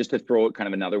 Just to throw it kind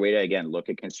of another way to, again, look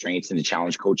at constraints and to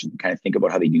challenge coaches and kind of think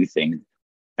about how they do things.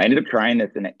 I ended up trying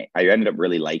this and I ended up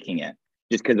really liking it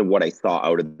just because of what I saw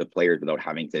out of the players without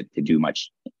having to do much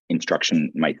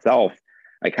instruction myself.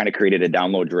 I kind of created a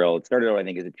download drill. It started out, I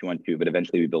think, as a 2-on-2, but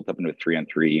eventually we built up into a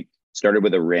 3-on-3. Started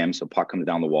with a rim. So puck comes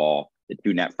down the wall. The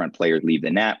two net front players leave the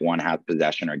net. One has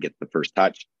possession or gets the first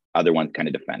touch. Other one's kind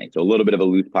of defending. So a little bit of a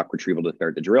loose puck retrieval to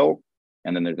start the drill.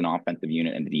 And then there's an offensive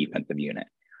unit and a defensive unit.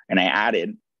 And I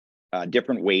added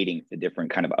different weightings to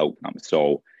different kind of outcomes.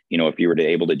 So, if you were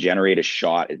able to generate a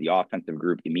shot as the offensive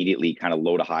group, immediately kind of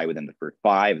low to high within the first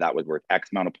 5, that was worth X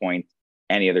amount of points.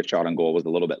 Any other shot on goal was a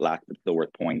little bit less, but still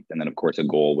worth points. And then, of course, a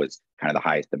goal was kind of the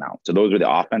highest amount. So those were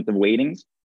the offensive weightings.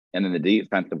 And then the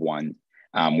defensive ones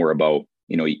were about,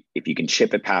 if you can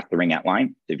chip it past the ringette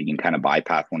line, so if you can kind of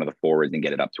bypass one of the forwards and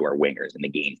get it up to our wingers in the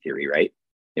game theory, right?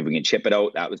 If we can chip it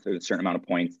out, that was a certain amount of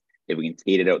points. If we can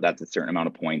skate it out, that's a certain amount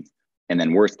of points. And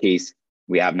then worst case,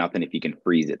 we have nothing. If you can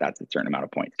freeze it, that's a certain amount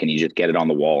of points. Can you just get it on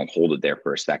the wall and hold it there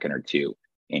for a second or two?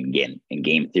 And again, in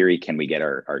game theory, can we get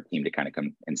our team to kind of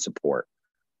come and support?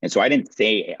 And so I didn't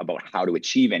say about how to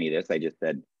achieve any of this. I just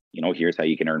said, here's how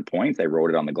you can earn points. I wrote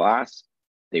it on the glass.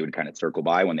 They would kind of circle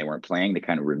by when they weren't playing to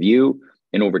kind of review.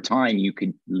 And over time, you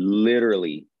could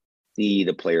literally see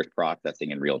the players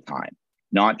processing in real time,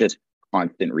 not just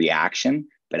constant reaction,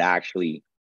 but actually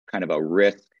kind of a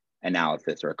risk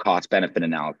analysis or a cost benefit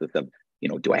analysis of,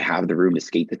 do I have the room to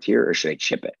skate this here or should I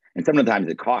chip it? And sometimes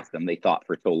it cost them. They thought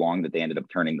for so long that they ended up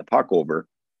turning the puck over,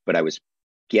 but I was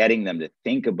getting them to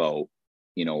think about,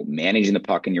 managing the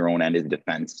puck in your own end as a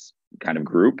defense kind of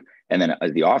group. And then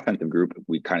as the offensive group,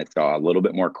 we kind of saw a little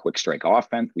bit more quick strike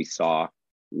offense. We saw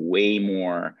way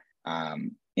more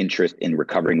interest in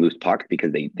recovering loose pucks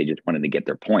because they just wanted to get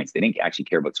their points. They didn't actually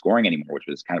care about scoring anymore, which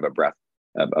was kind of a breath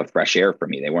of fresh air for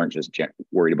me. They weren't just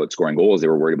worried about scoring goals. They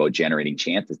were worried about generating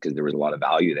chances because there was a lot of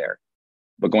value there.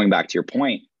 But going back to your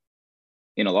point,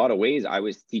 in a lot of ways, I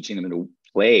was teaching them to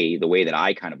play the way that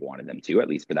I kind of wanted them to, at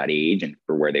least for that age and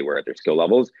for where they were at their skill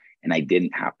levels. And I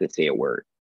didn't have to say a word.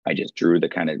 I just drew the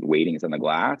kind of weightings on the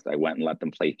glass. I went and let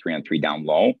them play 3-on-3 down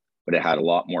low, but it had a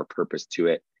lot more purpose to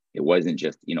it. It wasn't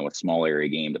just, a small area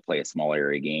game to play a small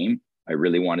area game. I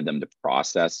really wanted them to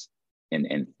process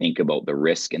and think about the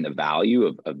risk and the value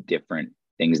of different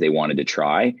things they wanted to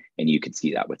try. And you could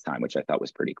see that with time, which I thought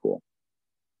was pretty cool.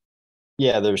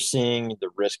 Yeah, they're seeing the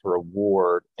risk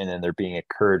reward, and then they're being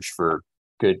encouraged for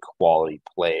good quality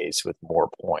plays with more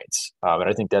points. And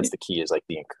I think that's the key, is like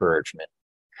the encouragement.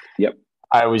 Yep.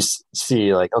 I always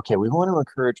see like, okay, we want to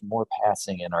encourage more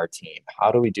passing in our team.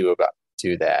 How do we do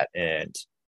that? And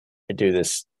I do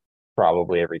this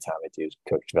probably every time I do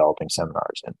coach developing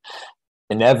seminars. And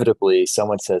inevitably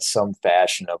someone says some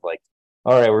fashion of like,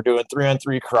 all right, we're doing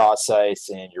 3-on-3 cross ice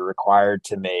and you're required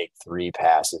to make 3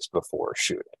 passes before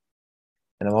shooting.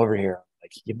 And I'm over here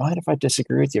like, you mind if I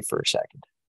disagree with you for a second?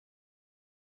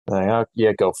 And I'm like, oh,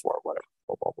 yeah, go for it, whatever,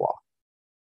 blah, blah, blah.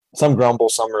 Some grumble,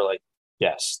 some are like,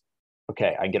 yes,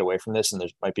 okay, I can get away from this and there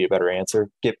might be a better answer.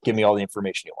 Give me all the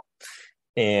information you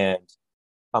want. And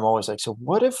I'm always like, so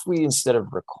what if we, instead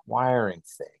of requiring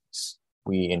things,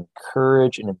 we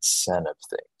encourage and incentive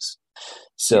things? Yeah.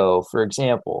 So, for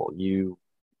example, you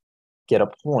get a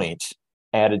point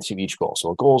added to each goal.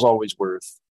 So a goal is always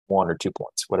worth 1 or 2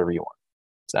 points, whatever you want.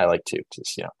 So I like two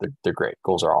because they're great.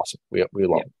 Goals are awesome. We love Yeah.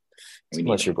 them, We need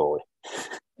unless you're them. goalie.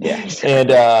 Yeah. And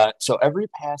Exactly. so every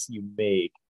pass you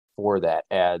make for that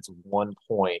adds 1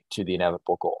 point to the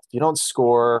inevitable goal. If you don't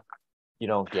score, you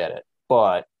don't get it.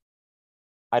 But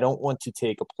I don't want to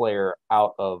take a player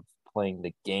out of playing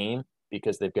the game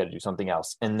because they've got to do something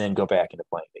else and then go back into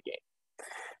playing the game.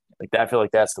 Like that, I feel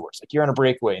like that's the worst. Like you're on a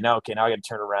breakaway now. Okay, now I got to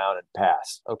turn around and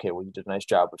pass. Okay, well you did a nice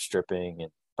job of stripping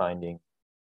and finding,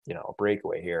 a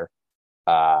breakaway here.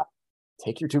 Uh,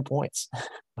 take your 2 points.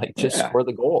 Like just Yeah. score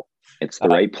the goal. It's the Uh,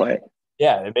 right play.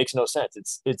 yeah, it makes no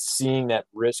sense. It's seeing that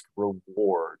risk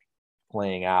reward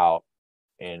playing out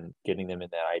and getting them in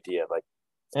that idea of like,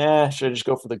 should I just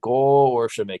go for the goal or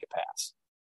should I make a pass?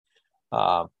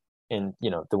 And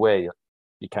the way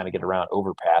you kind of get around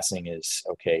overpassing is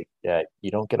okay.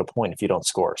 You don't get a point if you don't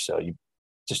score, so you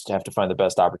just have to find the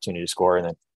best opportunity to score and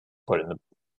then put it in the,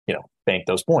 bank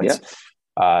those Yeah. points.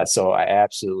 So I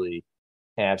absolutely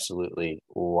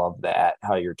love that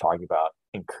how you're talking about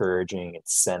encouraging,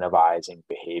 incentivizing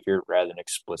behavior rather than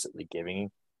explicitly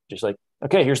giving. Just like,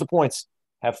 okay, here's the points,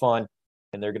 have fun,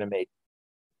 and they're going to make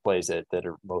plays that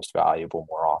are most valuable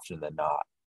more often than not.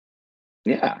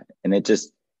 Yeah. And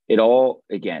it all,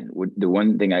 again, the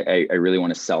one thing I really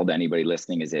want to sell to anybody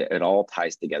listening is it all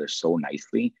ties together so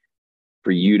nicely for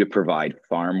you to provide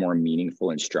far more meaningful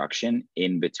instruction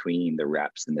in between the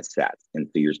reps and the sets. And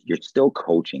so you're still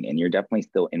coaching and you're definitely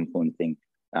still influencing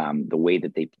the way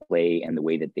that they play and the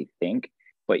way that they think,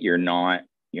 but you're not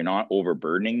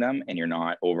overburdening them and you're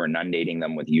not over inundating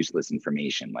them with useless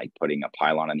information, like putting a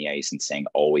pylon on the ice and saying,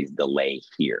 always delay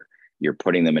here. You're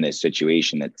putting them in a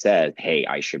situation that says, hey,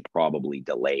 I should probably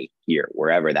delay here,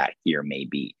 wherever that here may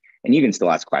be. And you can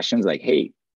still ask questions like,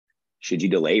 hey, should you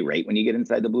delay right when you get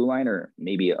inside the blue line or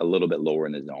maybe a little bit lower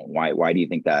in the zone? Why do you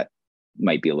think that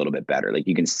might be a little bit better? Like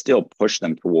you can still push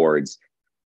them towards,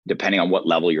 depending on what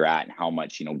level you're at and how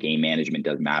much, game management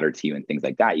does matter to you and things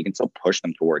like that. You can still push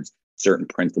them towards certain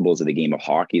principles of the game of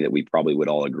hockey that we probably would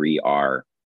all agree are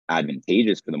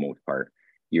advantageous for the most part.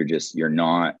 You're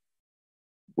not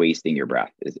wasting your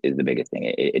breath is the biggest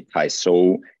thing. It ties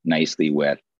so nicely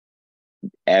with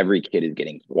every kid is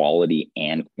getting quality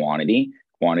and quantity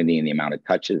in the amount of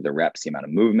touches, the reps, the amount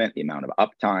of movement, the amount of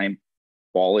uptime,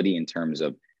 quality in terms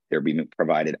of they're being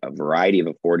provided a variety of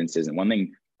affordances. And one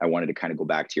thing I wanted to kind of go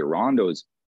back to your rondos.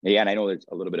 Yeah, and I know there's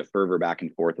a little bit of fervor back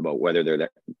and forth about whether they're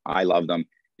there. I love them.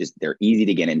 Just they're easy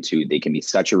to get into. They can be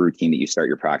such a routine that you start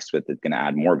your practice with that's going to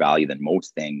add more value than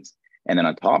most things. And then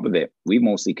on top of it, we've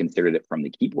mostly considered it from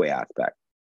the keep away aspect.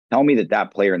 Tell me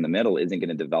that player in the middle isn't going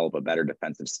to develop a better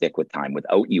defensive stick with time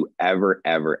without you ever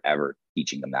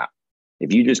teaching them that.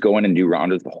 If you just go in and do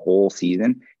rondos the whole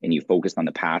season and you focus on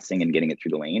the passing and getting it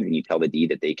through the lanes and you tell the D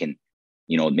that they can,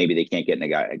 maybe they can't get in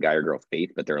a guy or girl's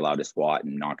face, but they're allowed to squat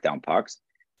and knock down pucks,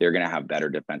 they're going to have better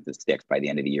defensive sticks by the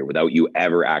end of the year without you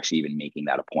ever actually even making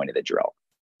that a point of the drill.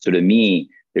 So to me,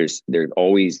 there's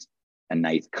always a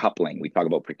nice coupling. We talk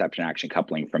about perception action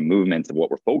coupling from movements of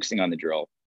what we're focusing on the drill,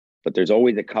 but there's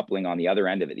always a coupling on the other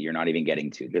end of it that you're not even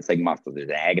getting to. Just like muscles, there's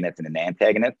an agonist and an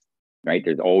antagonist, right?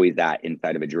 There's always that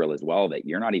inside of a drill as well that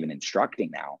you're not even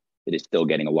instructing now that is still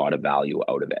getting a lot of value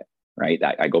out of it, right?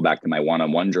 I go back to my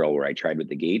one-on-one drill where I tried with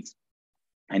the gates.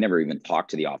 I never even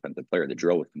talked to the offensive player. The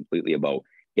drill was completely about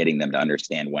getting them to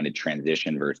understand when to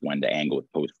transition versus when to angle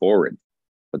with post forward.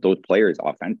 But those players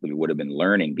offensively would have been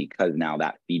learning because now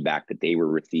that feedback that they were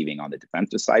receiving on the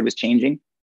defensive side was changing.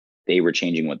 They were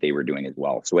changing what they were doing as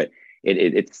well. So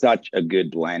it's such a good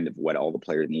blend of what all the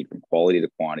players need from quality to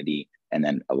quantity, and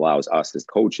then allows us as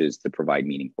coaches to provide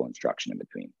meaningful instruction in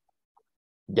between.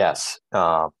 Yes.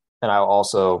 And I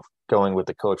also, going with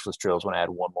the coachless drills, want to add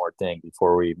one more thing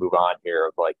before we move on here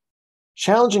of like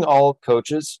challenging all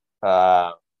coaches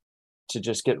to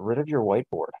just get rid of your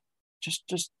whiteboard.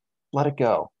 Just let it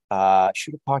go.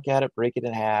 Shoot a puck at it, break it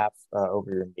in half over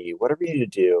your knee, whatever you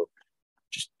need to do.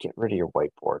 Just get rid of your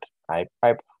whiteboard.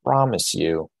 I promise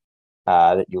you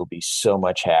that you'll be so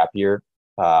much happier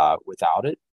without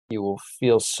it. You will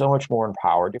feel so much more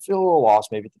empowered. You feel a little lost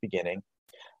maybe at the beginning,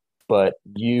 but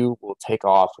you will take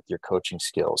off with your coaching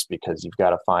skills because you've got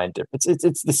to find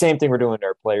it's the same thing we're doing to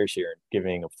our players here,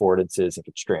 giving affordances and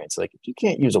constraints. Like if you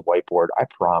can't use a whiteboard, I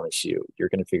promise you're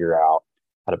going to figure out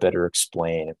how to better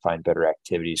explain and find better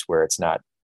activities where it's not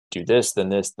do this, then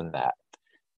that.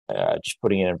 just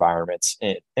putting in environments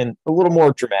and a little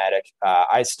more dramatic.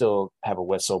 I still have a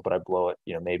whistle, but I blow it,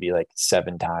 maybe like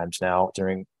 7 times now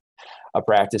during a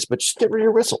practice, but just get rid of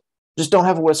your whistle. Just don't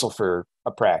have a whistle for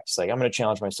a practice. Like, I'm going to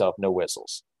challenge myself, no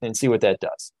whistles, and see what that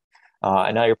does.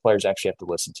 And now your players actually have to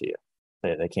listen to you.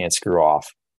 They can't screw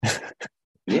off.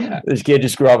 Yeah. This kid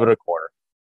just grew up in a corner.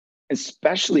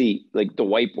 Especially like the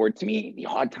whiteboard. To me, the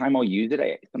odd time I'll use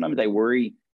it, sometimes I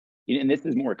worry, and this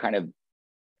is more kind of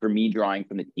for me drawing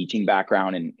from the teaching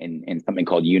background and something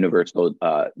called universal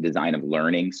design of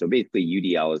learning. So basically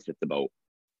UDL is just about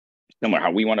similar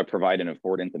how we want to provide an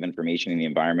affordance of information in the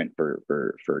environment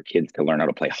for kids to learn how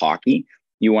to play hockey.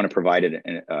 You want to provide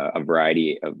a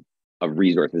variety of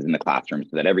resources in the classroom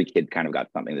so that every kid kind of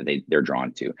got something that they're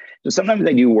drawn to. So sometimes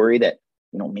I do worry that,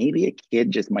 maybe a kid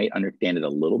just might understand it a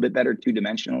little bit better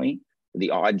 2-dimensionally.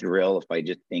 The odd drill, if I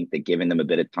just think that giving them a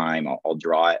bit of time, I'll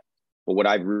draw it. But what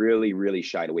I've really, really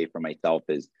shied away from myself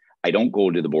is I don't go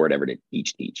to the board ever to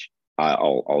teach.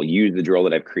 I'll use the drill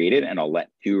that I've created, and I'll let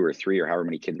 2 or 3 or however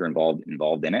many kids are involved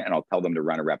in it, and I'll tell them to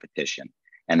run a repetition.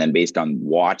 And then based on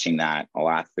watching that, I'll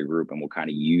ask the group, and we'll kind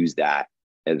of use that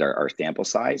as our sample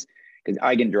size. Because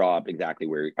I can draw up exactly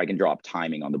where I can draw up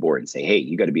timing on the board and say, hey,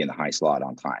 you got to be in the high slot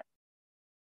on time.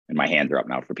 And my hands are up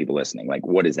now for people listening. Like,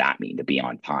 what does that mean to be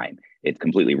on time? It's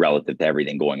completely relative to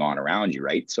everything going on around you,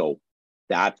 right? So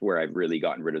that's where I've really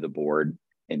gotten rid of the board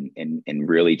and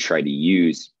really tried to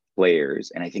use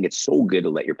players. And I think it's so good to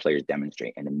let your players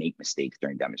demonstrate and to make mistakes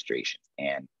during demonstrations.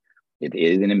 And it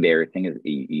is an embarrassing.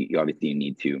 You obviously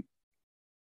need to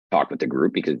talk with the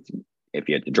group, because if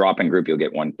you have to drop in group, you'll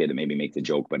get one kid that maybe makes a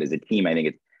joke. But as a team, I think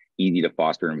it's easy to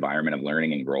foster an environment of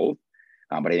learning and growth.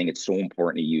 But I think it's so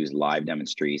important to use live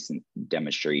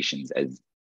demonstrations as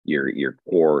your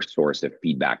core source of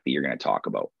feedback that you're going to talk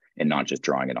about, and not just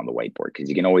drawing it on the whiteboard, because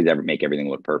you can always ever make everything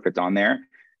look perfect on there.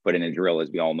 But in a drill,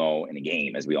 as we all know, in a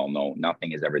game, as we all know,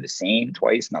 nothing is ever the same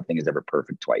twice. Nothing is ever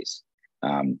perfect twice.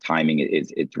 Timing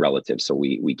it's relative. So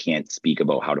we can't speak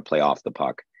about how to play off the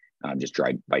puck just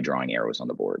by drawing arrows on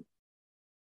the board.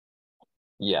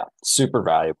 Yeah, super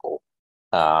valuable.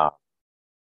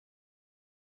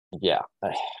 Yeah,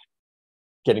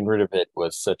 getting rid of it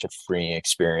was such a freeing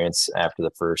experience after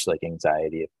the first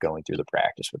anxiety of going through the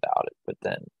practice without it. But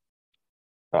then,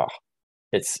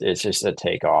 it's just a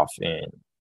takeoff in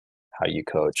how you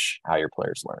coach, how your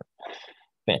players learn.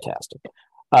 Fantastic.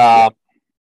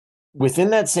 Within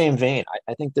that same vein,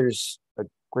 I think there's a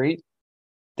great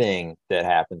thing that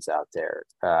happens out there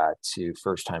to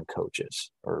first-time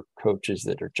coaches or coaches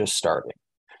that are just starting.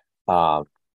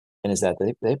 And is that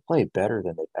they play better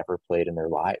than they've ever played in their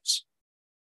lives.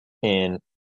 And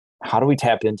how do we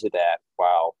tap into that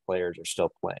while players are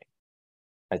still playing?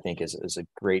 I think is a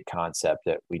great concept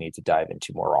that we need to dive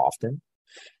into more often.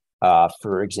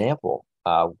 For example,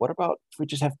 what about if we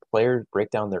just have players break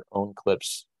down their own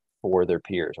clips for their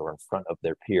peers or in front of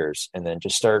their peers, and then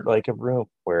just start like a room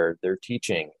where they're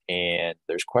teaching and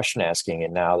there's question asking,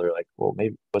 and now they're like, well,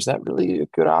 maybe was that really a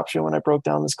good option when I broke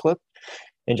down this clip?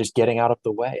 And just getting out of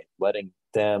the way, letting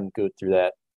them go through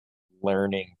that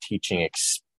learning, teaching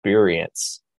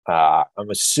experience. I'm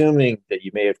assuming that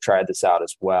you may have tried this out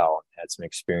as well and had some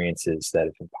experiences that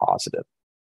have been positive.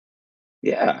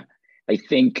 Yeah, I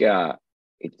think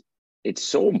it's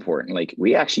so important. Like,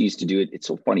 we actually used to do it. It's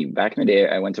so funny. Back in the day,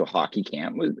 I went to a hockey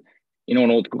camp with, an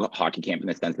old school hockey camp in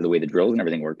the sense of the way the drills and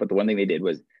everything worked. But the one thing they did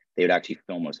was they would actually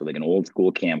film us with like an old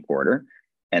school camcorder.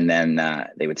 And then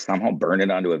they would somehow burn it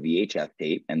onto a VHS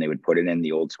tape, and they would put it in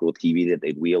the old school TV that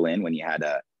they'd wheel in when you had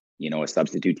a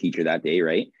substitute teacher that day,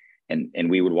 right? And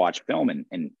we would watch film,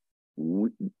 and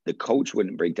the coach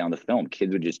wouldn't break down the film.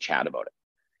 Kids would just chat about it.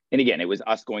 And again, it was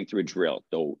us going through a drill.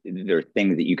 So there are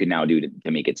things that you could now do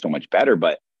to make it so much better.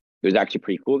 But it was actually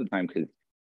pretty cool at the time, because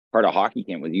part of hockey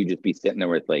camp was you just be sitting there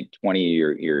with like 20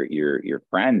 of your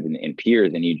friends and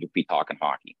peers, and you'd just be talking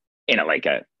hockey in like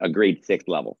a grade 6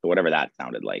 level. So whatever that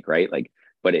sounded like, right? Like,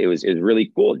 but it was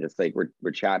really cool. Just like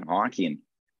we're chatting hockey.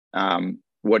 And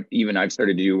what even I've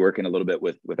started to do, working a little bit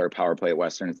with our power play at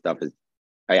Western and stuff, is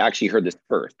I actually heard this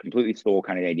first, completely stole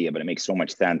kind of idea, but it makes so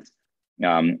much sense.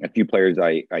 A few players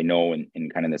I know in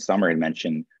kind of the summer had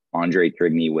mentioned Andre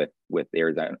Trigney with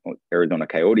Arizona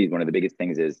Coyotes. One of the biggest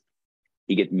things is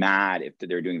he gets mad if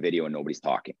they're doing video and nobody's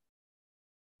talking.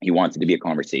 He wants it to be a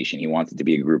conversation. He wants it to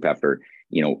be a group effort.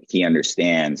 He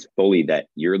understands fully that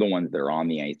you're the ones that are on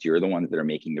the ice. You're the ones that are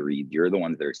making the reads. You're the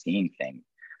ones that are seeing things.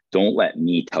 Don't let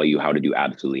me tell you how to do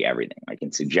absolutely everything. I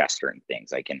can suggest certain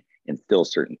things. I can instill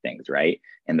certain things, right?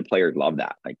 And the players love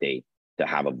that. Like, to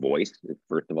have a voice,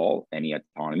 first of all, any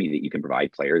autonomy that you can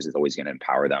provide players is always going to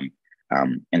empower them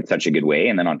in such a good way.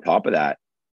 And then on top of that,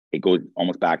 it goes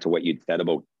almost back to what you'd said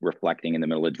about reflecting in the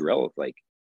middle of drill. It's like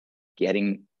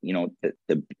getting,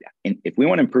 if we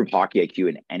want to improve hockey IQ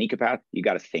in any capacity, you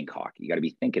got to think hockey. You got to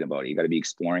be thinking about it. You got to be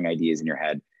exploring ideas in your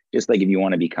head. Just like if you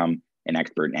want to become an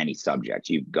expert in any subject,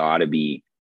 you've got to be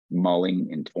mulling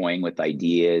and toying with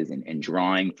ideas and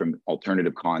drawing from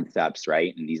alternative concepts,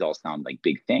 right? And these all sound like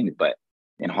big things, but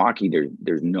in hockey,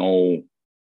 there's no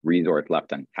resource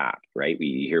left untapped, right?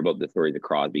 We hear about the stories of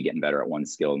Crosby getting better at one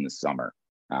skill in the summer.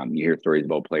 You hear stories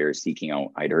about players seeking out.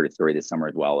 I'd heard a story this summer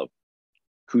as well of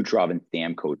Kucherov and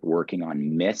Stamkos working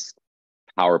on missed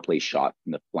power play shots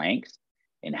from the flanks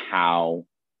and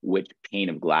which pane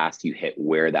of glass you hit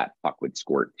where that puck would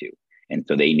squirt to. And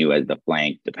so they knew as the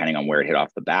flank, depending on where it hit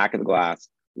off the back of the glass,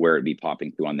 where it'd be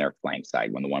popping through on their flank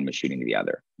side when the one was shooting to the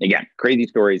other. Again, crazy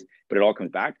stories, but it all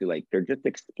comes back to like, they're just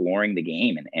exploring the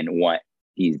game and what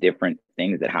these different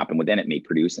things that happen within it may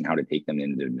produce and how to take them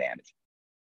into advantage.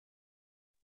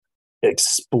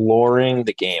 Exploring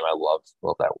the game. I love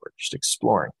that word. Just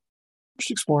exploring.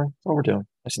 That's what we're doing.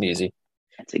 Nice and easy.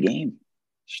 It's a game.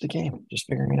 Just a game. Just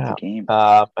figuring it out. Game.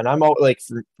 And I'm all like,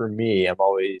 for me, I'm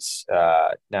always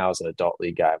now as an adult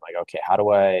league guy, I'm like, okay, how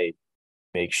do I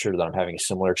make sure that I'm having a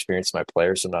similar experience to my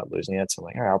players so I'm not losing it? So I'm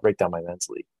like, all right, I'll break down my men's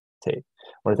league tape.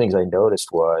 One of the things I noticed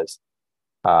was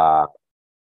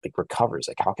like recovers.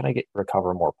 Like, how can I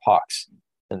recover more pucks?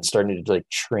 And starting to like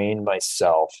train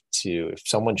myself to, if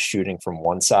someone's shooting from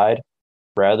one side,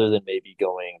 rather than maybe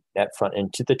going net front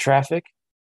into the traffic,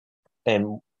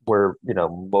 and where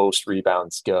most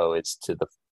rebounds go, it's to the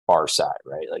far side,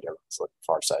 right? Like everyone's like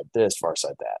far side this, far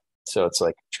side that. So it's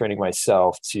like training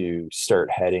myself to start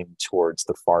heading towards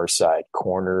the far side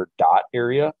corner dot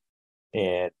area,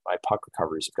 and my puck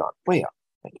recoveries have gone way up.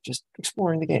 Like just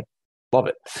exploring the game, love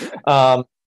it.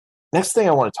 Next thing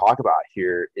I want to talk about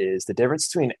here is the difference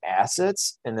between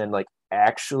assets and then like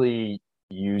actually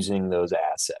using those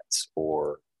assets,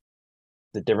 or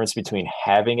the difference between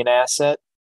having an asset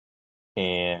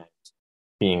and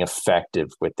being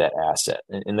effective with that asset.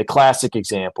 And the classic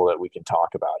example that we can talk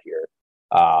about here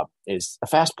is a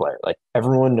fast player. Like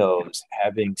everyone knows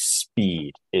having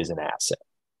speed is an asset.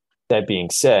 That being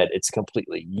said, it's a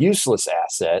completely useless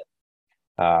asset,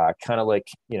 kind of like,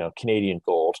 Canadian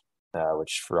gold.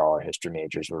 Which for all our history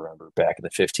majors will remember back in the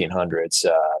 1500s,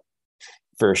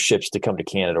 first ships to come to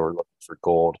Canada were looking for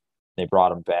gold. They brought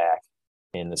them back,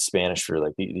 and the Spanish were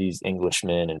like, these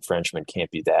Englishmen and Frenchmen can't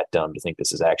be that dumb to think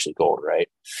this is actually gold, right?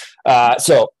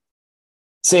 So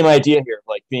same idea here,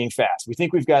 like being fast. We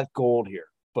think we've got gold here,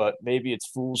 but maybe it's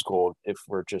fool's gold if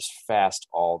we're just fast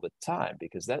all the time,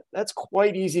 because that's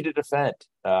quite easy to defend.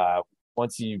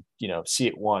 Once you see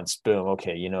it once, boom,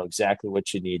 okay, you know exactly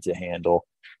what you need to handle,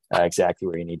 exactly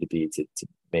where you need to be to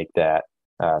make that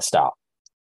stop.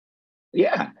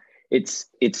 Yeah, it's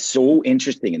so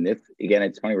interesting. And this, again,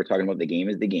 it's funny, we're talking about the game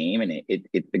is the game, and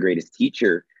it's the greatest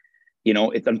teacher.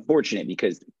 It's unfortunate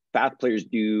because fast players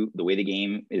do, the way the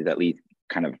game is at least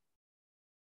kind of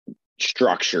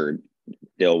structured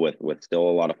still with still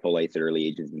a lot of full ice at early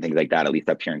ages and things like that, at least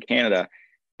up here in Canada,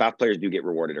 fast players do get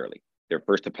rewarded early. They're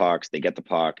first to pucks, they get the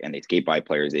puck, and they skate by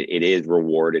players. It is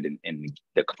rewarded in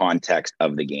the context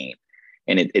of the game.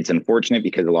 And it's unfortunate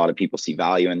because a lot of people see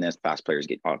value in this. Fast players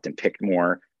get often picked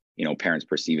more. Parents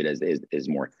perceive it as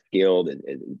more skilled,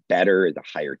 as better, as a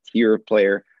higher tier of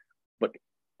player. But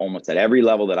almost at every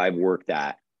level that I've worked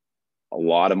at, a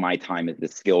lot of my time as the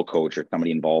skill coach or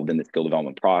somebody involved in the skill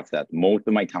development process. Most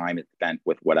of my time is spent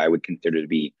with what I would consider to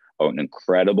be an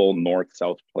incredible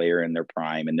north-south player in their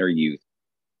prime, in their youth,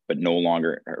 but no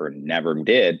longer or never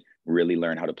did really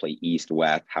learn how to play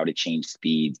east-west, how to change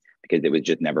speeds, because it was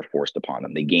just never forced upon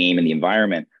them. The game and the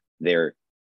environment, the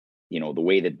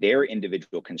way that their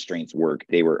individual constraints work,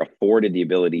 they were afforded the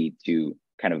ability to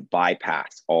kind of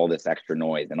bypass all this extra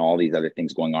noise and all these other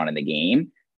things going on in the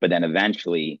game. But then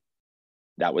eventually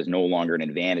that was no longer an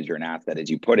advantage or an asset, as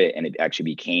you put it, and it actually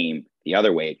became the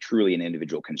other way, truly an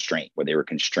individual constraint, where they were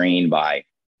constrained by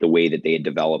the way that they had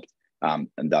developed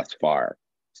thus far.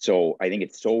 So I think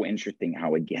it's so interesting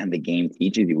how, again, the game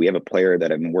teaches you. We have a player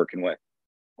that I've been working with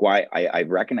who I've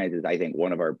recognized as, I think,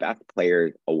 one of our best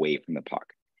players away from the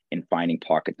puck, in finding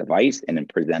pockets of ice and in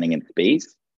presenting in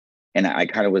space. And I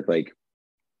kind of was like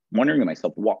wondering to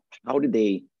myself, how did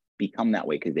they become that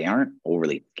way? Because they aren't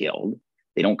overly skilled.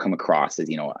 They don't come across as,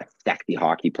 a sexy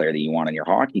hockey player that you want on your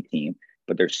hockey team,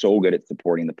 but they're so good at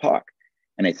supporting the puck.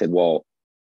 And I said, well,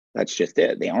 that's just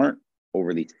it. They aren't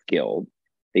overly skilled.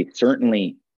 They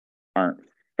certainly aren't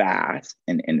fast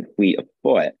and fleet of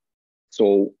foot.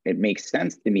 So it makes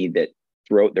sense to me that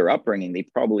throughout their upbringing, they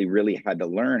probably really had to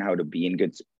learn how to be in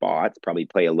good spots, probably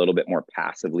play a little bit more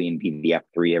passively and be the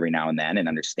F3 every now and then, and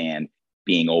understand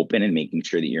being open and making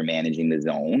sure that you're managing the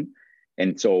zone.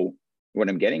 And so what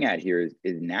I'm getting at here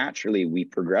is naturally we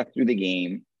progress through the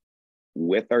game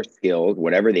with our skills,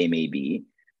 whatever they may be,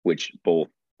 which both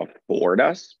afford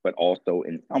us, but also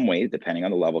in some ways, depending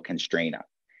on the level, constrain us.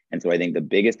 And so I think the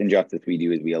biggest injustice we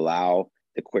do is we allow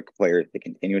the quick players to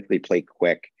continuously play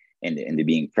quick and to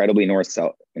be incredible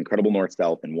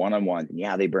north-south and one-on-ones. And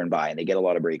yeah, they burn by and they get a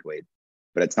lot of breakaways.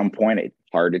 But at some point, it's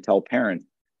hard to tell parents,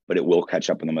 but it will catch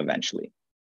up with them eventually.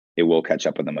 It will catch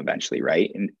up with them eventually,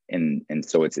 right? And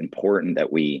so it's important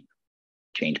that we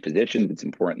change positions. It's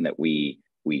important that we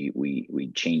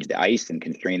change the ice and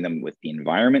constrain them with the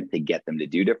environment to get them to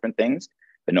do different things.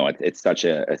 But no, it's such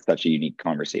a unique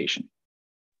conversation.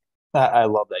 I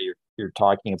love that you're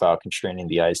talking about constraining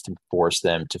the ice to force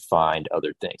them to find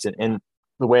other things. And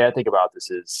the way I think about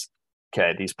this is,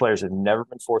 okay, these players have never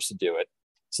been forced to do it,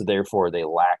 so therefore they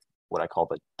lack what I call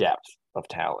the depth of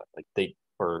talent. Like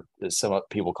or as some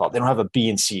people call it, they don't have a B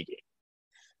and C game.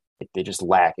 Like they just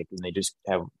lack it, and they just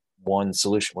have one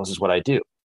solution. Well, this is what I do.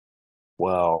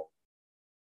 Well,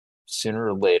 sooner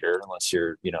or later, unless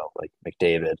you're, like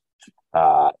McDavid,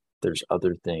 there's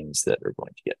other things that are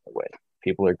going to get in the way.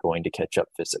 People are going to catch up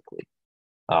physically.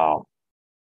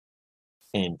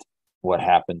 And what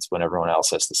happens when everyone else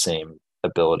has the same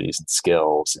abilities and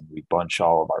skills and we bunch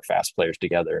all of our fast players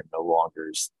together and no longer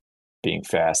is being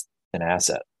fast an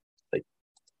asset? Like,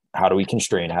 how do we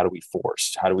constrain? How do we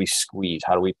force? How do we squeeze?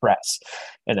 How do we press?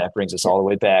 And that brings us all the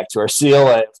way back to our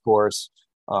CLA, of course,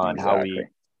 on how we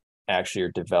actually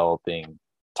are developing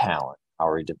talent. How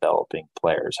are we developing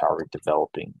players? How are we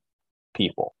developing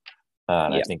people?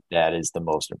 And I think that is the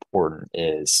most important,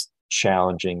 is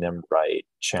challenging them right,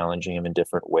 challenging them in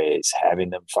different ways,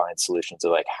 having them find solutions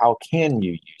of like, how can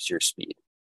you use your speed?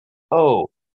 Oh,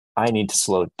 I need to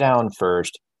slow down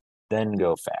first, then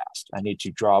go fast. I need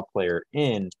to draw a player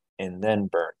in and then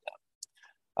burn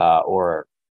them. Or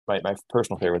my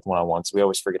personal favorite with one-on-ones, we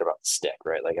always forget about the stick,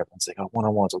 right? Like everyone's like, oh,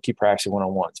 one-on-ones, we'll keep practicing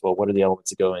one-on-ones. Well, what are the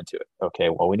elements that go into it? Okay,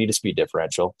 well, we need a speed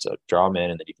differential. So draw them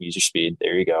in and then you can use your speed.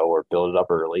 There you go. Or build it up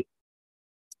early.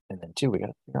 And then two, we got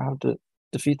to figure out how to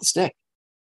defeat the stick.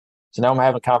 So now I'm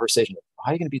having a conversation.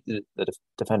 How are you going to beat the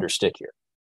defender's stick here?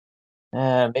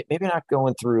 Maybe not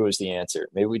going through is the answer.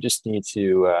 Maybe we just need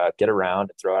to get around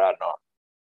and throw it out an arm.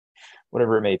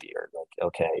 Whatever it may be. Or like,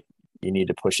 okay, you need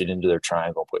to push it into their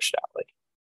triangle, push it out. Like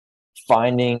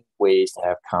finding ways to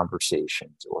have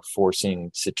conversations or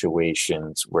forcing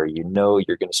situations where you're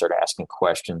going to start asking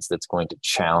questions that's going to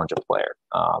challenge a player.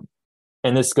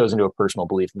 And this goes into a personal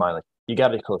belief of mine. Like, you got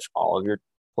to coach all of your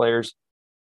players,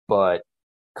 but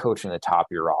coaching the top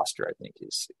of your roster, I think,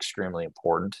 is extremely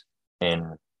important.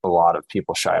 And a lot of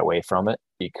people shy away from it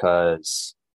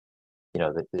because,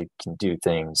 they can do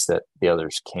things that the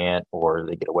others can't, or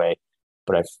they get away.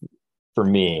 But for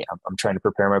me, I'm trying to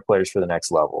prepare my players for the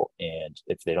next level. And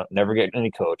if they don't never get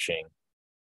any coaching,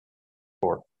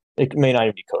 or it may not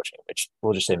even be coaching, which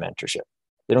we'll just say mentorship.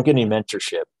 They don't get any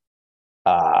mentorship.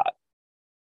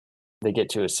 They get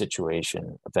to a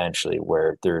situation eventually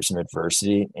where there's some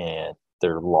adversity and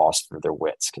they're lost for their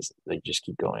wits because they just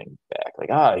keep going back.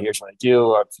 Like, here's what I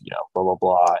do, blah, blah,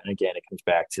 blah. And again, it comes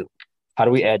back to, how do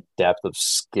we add depth of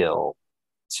skill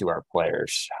to our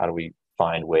players? How do we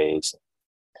find ways to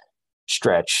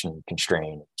stretch and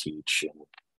constrain and teach and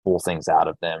pull things out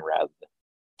of them rather than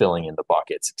filling in the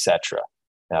buckets, etc.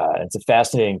 It's a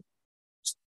fascinating,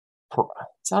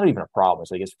 it's not even a problem. It's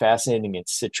like, it's fascinating in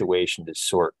situation to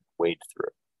sort wade through.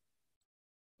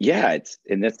 Yeah,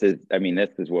 this is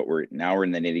what we're in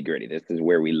the nitty gritty. This is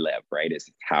where we live, right? Is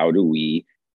how do we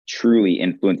truly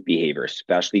influence behavior,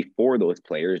 especially for those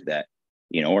players that,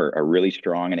 are really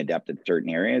strong and adept at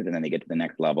certain areas, and then they get to the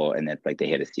next level and it's like they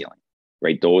hit a ceiling,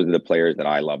 right? Those are the players that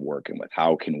I love working with.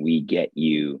 How can we get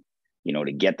you,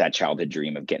 to get that childhood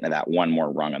dream of getting to that one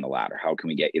more rung on the ladder? How can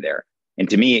we get you there? And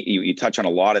to me, you touch on a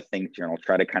lot of things here, and I'll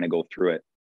try to kind of go through it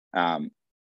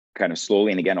kind of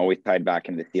slowly, and again, always tied back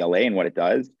into the CLA and what it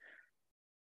does.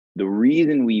 The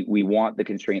reason we want the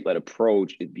constraint-led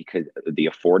approach is because the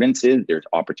affordances, there's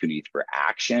opportunities for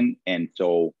action. And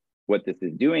so what this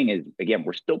is doing is, again,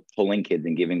 we're still pulling kids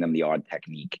and giving them the odd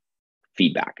technique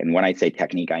feedback. And when I say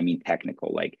technique, I mean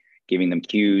technical, like giving them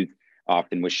cues.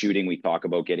 Often with shooting, we talk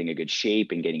about getting a good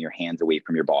shape and getting your hands away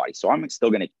from your body. So I'm still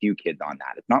going to cue kids on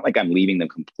that. It's not like I'm leaving them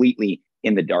completely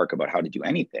in the dark about how to do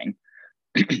anything.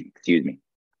 Excuse me.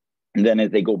 And then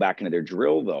as they go back into their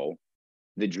drill, though,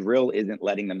 the drill isn't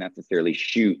letting them necessarily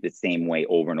shoot the same way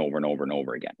over and over and over and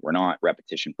over again. We're not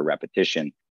repetition for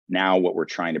repetition. Now, what we're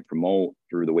trying to promote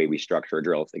through the way we structure our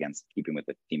drills, against keeping with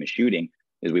the theme of shooting,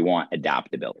 is we want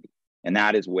adaptability. And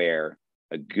that is where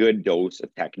a good dose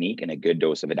of technique and a good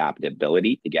dose of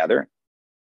adaptability together,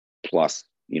 plus,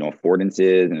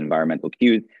 affordances and environmental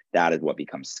cues, that is what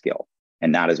becomes skill.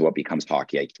 And that is what becomes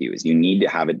hockey IQ, is you need to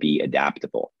have it be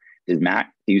adaptable. Does Matt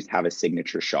Hughes have a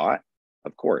signature shot?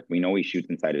 Of course. We know he shoots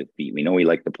inside of his feet. We know he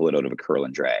likes to pull it out of a curl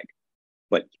and drag.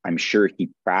 But I'm sure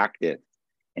he practiced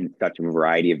in such a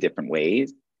variety of different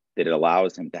ways that it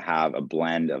allows him to have a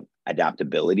blend of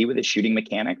adaptability with his shooting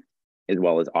mechanics as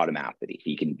well as automaticity.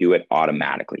 He can do it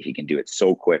automatically. He can do it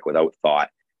so quick without thought,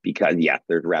 because yes,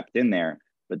 there's reps in there,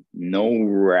 but no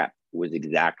rep was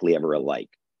exactly ever alike.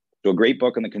 So a great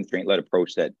book on the constraint-led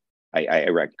approach that I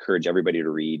encourage everybody to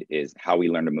read is How We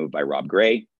Learn to Move by Rob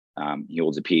Gray. He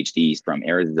holds a PhD from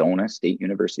Arizona State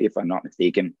University, if I'm not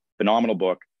mistaken. Phenomenal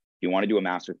book. If you want to do a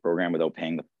master's program without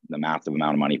paying the massive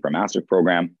amount of money for a master's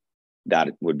program, that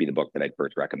would be the book that I'd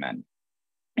first recommend.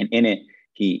 And in it,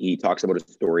 he talks about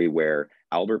a story where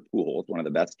Albert Pujols, one of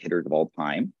the best hitters of all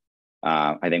time,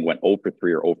 I think went 0 for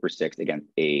 3 or 0 for 6 against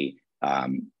a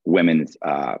women's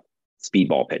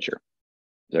speedball pitcher.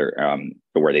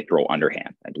 Where they throw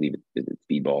underhand. I believe it's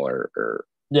speedball or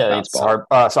yeah, it's hard,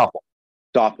 softball.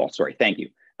 Softball, sorry, thank you.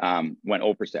 Went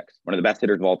 0 for 6. One of the best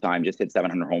hitters of all time, just hit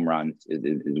 700 home runs,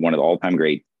 is one of the all-time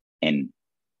greats, and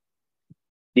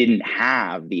didn't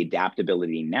have the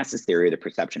adaptability necessary, the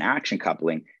perception action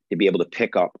coupling, to be able to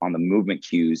pick up on the movement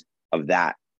cues of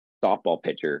that softball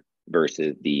pitcher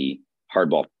versus the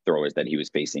hardball throwers that he was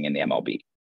facing in the MLB.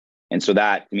 And so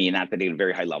that, to me, and that's at a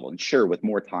very high level. And sure, with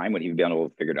more time, would he be able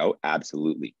to figure it out?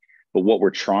 Absolutely. But what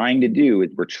we're trying to do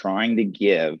is we're trying to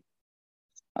give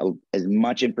as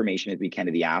much information as we can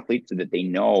to the athletes so that they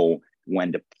know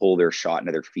when to pull their shot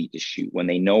into their feet to shoot, when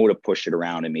they know to push it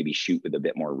around and maybe shoot with a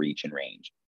bit more reach and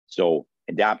range. So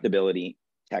adaptability,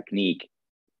 technique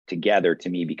together, to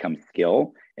me, becomes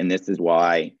skill. And this is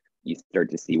why you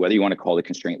start to see, whether you want to call it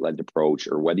constraint-led approach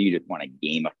or whether you just want to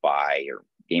gamify, or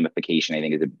gamification, I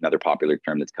think, is another popular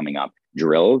term that's coming up,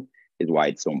 drills, is why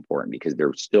it's so important, because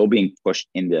they're still being pushed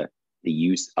into the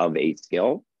use of a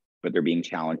skill, but they're being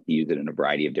challenged to use it in a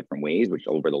variety of different ways, which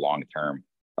over the long term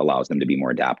allows them to be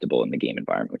more adaptable in the game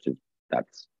environment,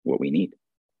 that's what we need.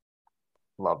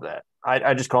 Love that.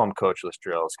 I just call them coachless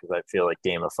drills because I feel like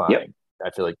gamifying. Yep. I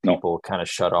feel like people kind of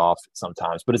shut off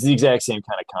sometimes, but it's the exact same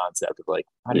kind of concept of like,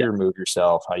 how do you remove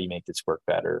yourself? How do you make this work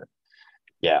better?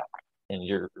 Yeah. And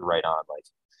you're right on. Like,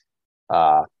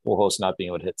 Pujols not being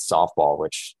able to hit softball,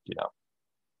 which,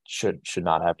 should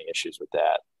not have any issues with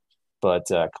that. But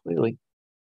clearly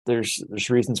there's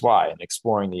reasons why, and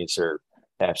exploring these are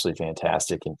absolutely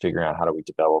fantastic, and figuring out how do we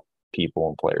develop people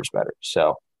and players better.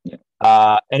 So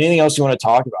anything else you want to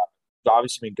talk about? We've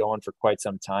obviously been going for quite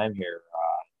some time here.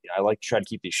 I like to try to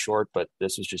keep these short, but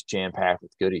this was just jam-packed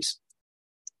with goodies.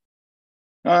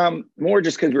 More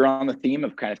just because we're on the theme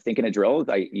of kind of thinking of drills.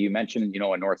 You mentioned,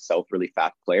 a north-south really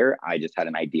fast player. I just had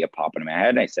an idea pop into my head,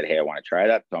 and I said, hey, I want to try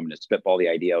that. So I'm going to spitball the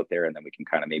idea out there, and then we can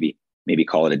kind of maybe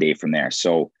call it a day from there.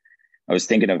 So I was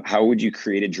thinking of, how would you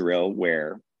create a drill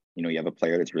where, you have a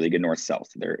player that's really good north-south.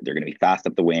 So they're going to be fast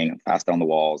up the wing, fast down the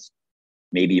walls.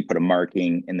 Maybe you put a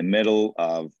marking in the middle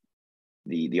of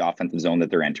the offensive zone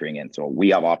that they're entering in. So we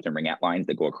have often ringette lines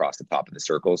that go across the top of the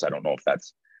circles. I don't know if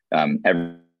that's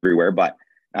everywhere, but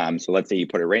so let's say you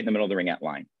put it right in the middle of the ringette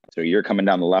line. So you're coming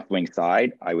down the left wing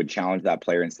side. I would challenge that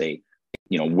player and say,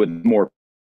 with more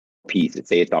pieces,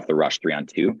 say it's off the rush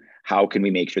 3-on-2. How can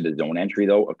we make sure the zone entry,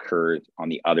 though, occurs on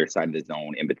the other side of the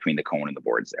zone in between the cone and the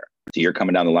boards there? So you're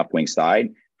coming down the left wing side.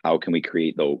 How can we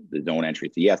create the zone entry?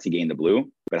 So yes, he gained the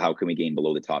blue, but how can we gain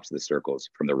below the tops of the circles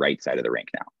from the right side of the rink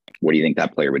now? What do you think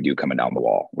that player would do coming down the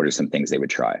wall? What are some things they would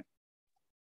try?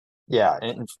 Yeah,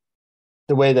 and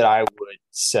the way that I would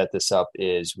set this up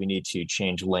is we need to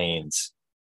change lanes.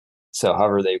 So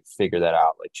however they figure that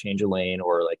out, like change a lane,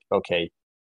 or like, okay,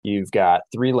 you've got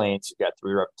 3 lanes, you've got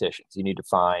 3 repetitions. You need to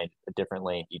find a different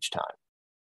lane each time.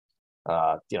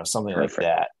 Something Perfect. like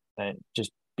that. And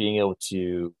just being able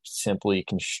to simply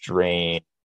constrain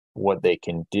what they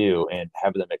can do and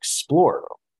have them explore.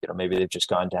 Maybe they've just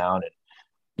gone down and,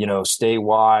 stay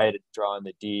wide, draw in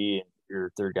the D, and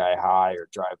your third guy high, or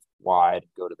drive wide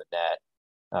and go to the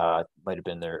net. Might have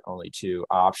been their only 2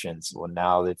 options. Well,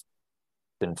 now they've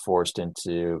been forced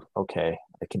into, okay,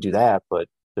 I can do that, but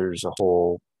there's a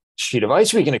whole sheet of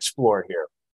ice we can explore here.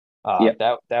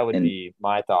 That would be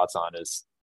my thoughts on, is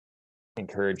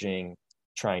encouraging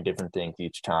trying different things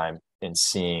each time and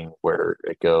seeing where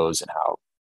it goes and how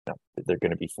they're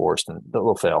going to be forced, and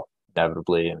they'll fail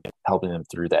inevitably, and helping them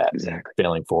through that, exactly,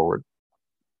 failing forward.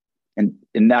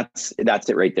 And that's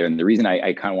it right there. And the reason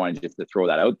I kind of wanted just to throw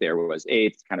that out there was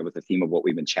it's kind of with the theme of what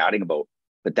we've been chatting about.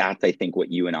 But that's, I think,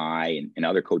 what you and I and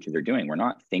other coaches are doing. We're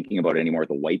not thinking about it anymore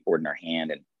with a whiteboard in our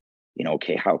hand and,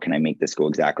 okay, how can I make this go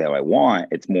exactly how I want?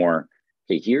 It's more,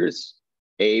 okay, here's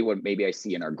what maybe I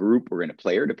see in our group or in a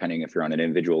player, depending if you're on an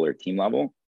individual or team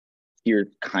level. Here's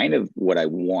kind of what I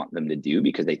want them to do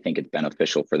because they think it's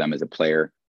beneficial for them as a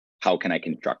player. How can I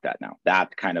construct that now?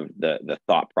 That's kind of the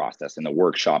thought process and the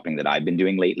workshopping that I've been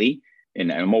doing lately.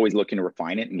 And I'm always looking to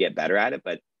refine it and get better at it.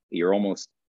 But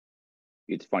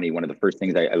it's funny. One of the first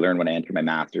things I learned when I entered my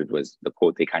master's was the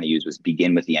quote they kind of used was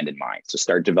begin with the end in mind. So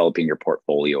start developing your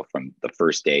portfolio from the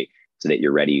first day so that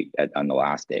you're ready on the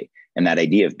last day. And that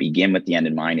idea of begin with the end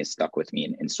in mind is stuck with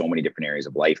me in so many different areas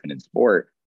of life and in sport.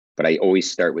 But I always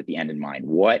start with the end in mind.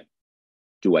 What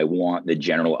do I want the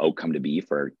general outcome to be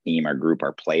for our team, our group,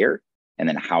 our player? And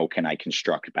then how can I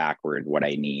construct backward what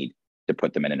I need to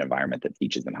put them in an environment that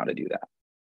teaches them how to do that?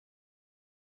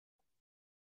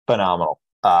 Phenomenal.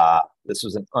 This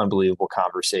was an unbelievable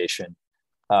conversation.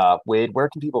 Wade, where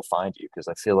can people find you? Because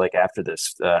I feel like after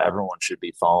this, everyone should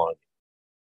be following you.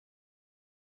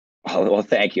 Well,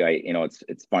 thank you.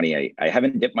 It's funny. I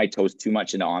haven't dipped my toes too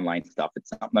much into online stuff. It's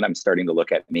something that I'm starting to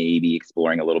look at, maybe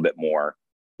exploring a little bit more,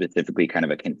 specifically kind of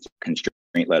a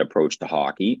constraint-led approach to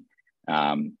hockey.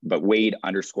 But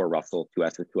Wade_Russell, 2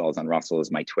 S's, 2 L's on Russell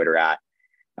is my Twitter at.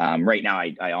 Right now,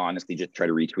 I honestly just try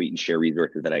to retweet and share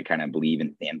resources that I kind of believe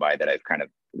and stand by that I've kind of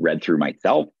read through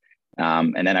myself.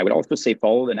 And then I would also say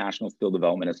follow the National Skill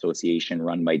Development Association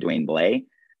run by Dwayne Blay.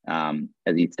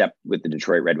 As he stepped with the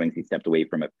Detroit Red Wings, he stepped away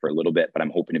from it for a little bit, but I'm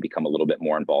hoping to become a little bit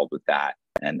more involved with that.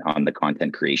 And on the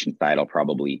content creation side, I'll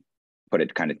probably put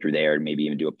it kind of through there and maybe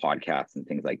even do a podcast and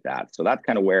things like that. So that's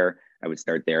kind of where I would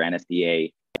start there.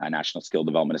 NSDA, National Skill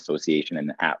Development Association,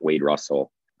 and at Wade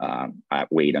Russell, at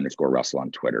Wade_Russell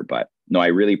on Twitter. But no, I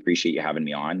really appreciate you having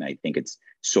me on. I think it's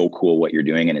so cool what you're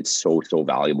doing, and it's so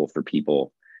valuable for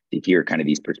people to hear kind of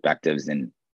these perspectives.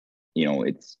 And,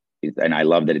 and I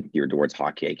love that it's geared towards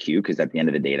hockey IQ, because at the end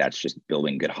of the day, that's just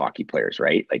building good hockey players,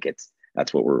 right? Like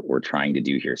that's what we're trying to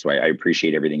do here. So I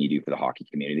appreciate everything you do for the hockey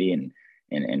community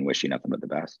and wish you nothing but the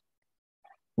best.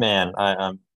 Man,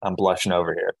 I'm blushing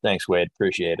over here. Thanks, Wade.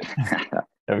 Appreciate it.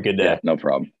 Have a good day. Yeah, no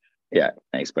problem. Yeah.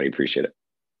 Thanks, buddy. Appreciate it.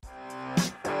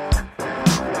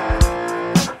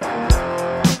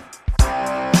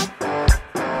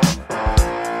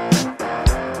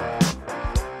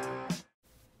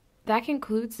 That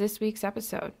concludes this week's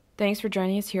episode. Thanks for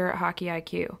joining us here at Hockey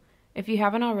IQ. If you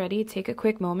haven't already, take a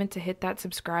quick moment to hit that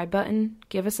subscribe button,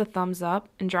 give us a thumbs up,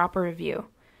 and drop a review.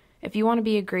 If you want to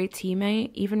be a great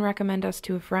teammate, even recommend us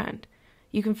to a friend.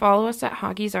 You can follow us at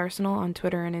Hockey's Arsenal on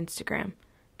Twitter and Instagram.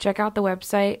 Check out the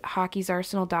website,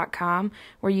 hockeysarsenal.com,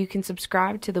 where you can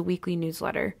subscribe to the weekly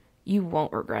newsletter. You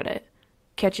won't regret it.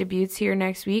 Catch your buttes here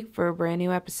next week for a brand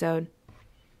new episode.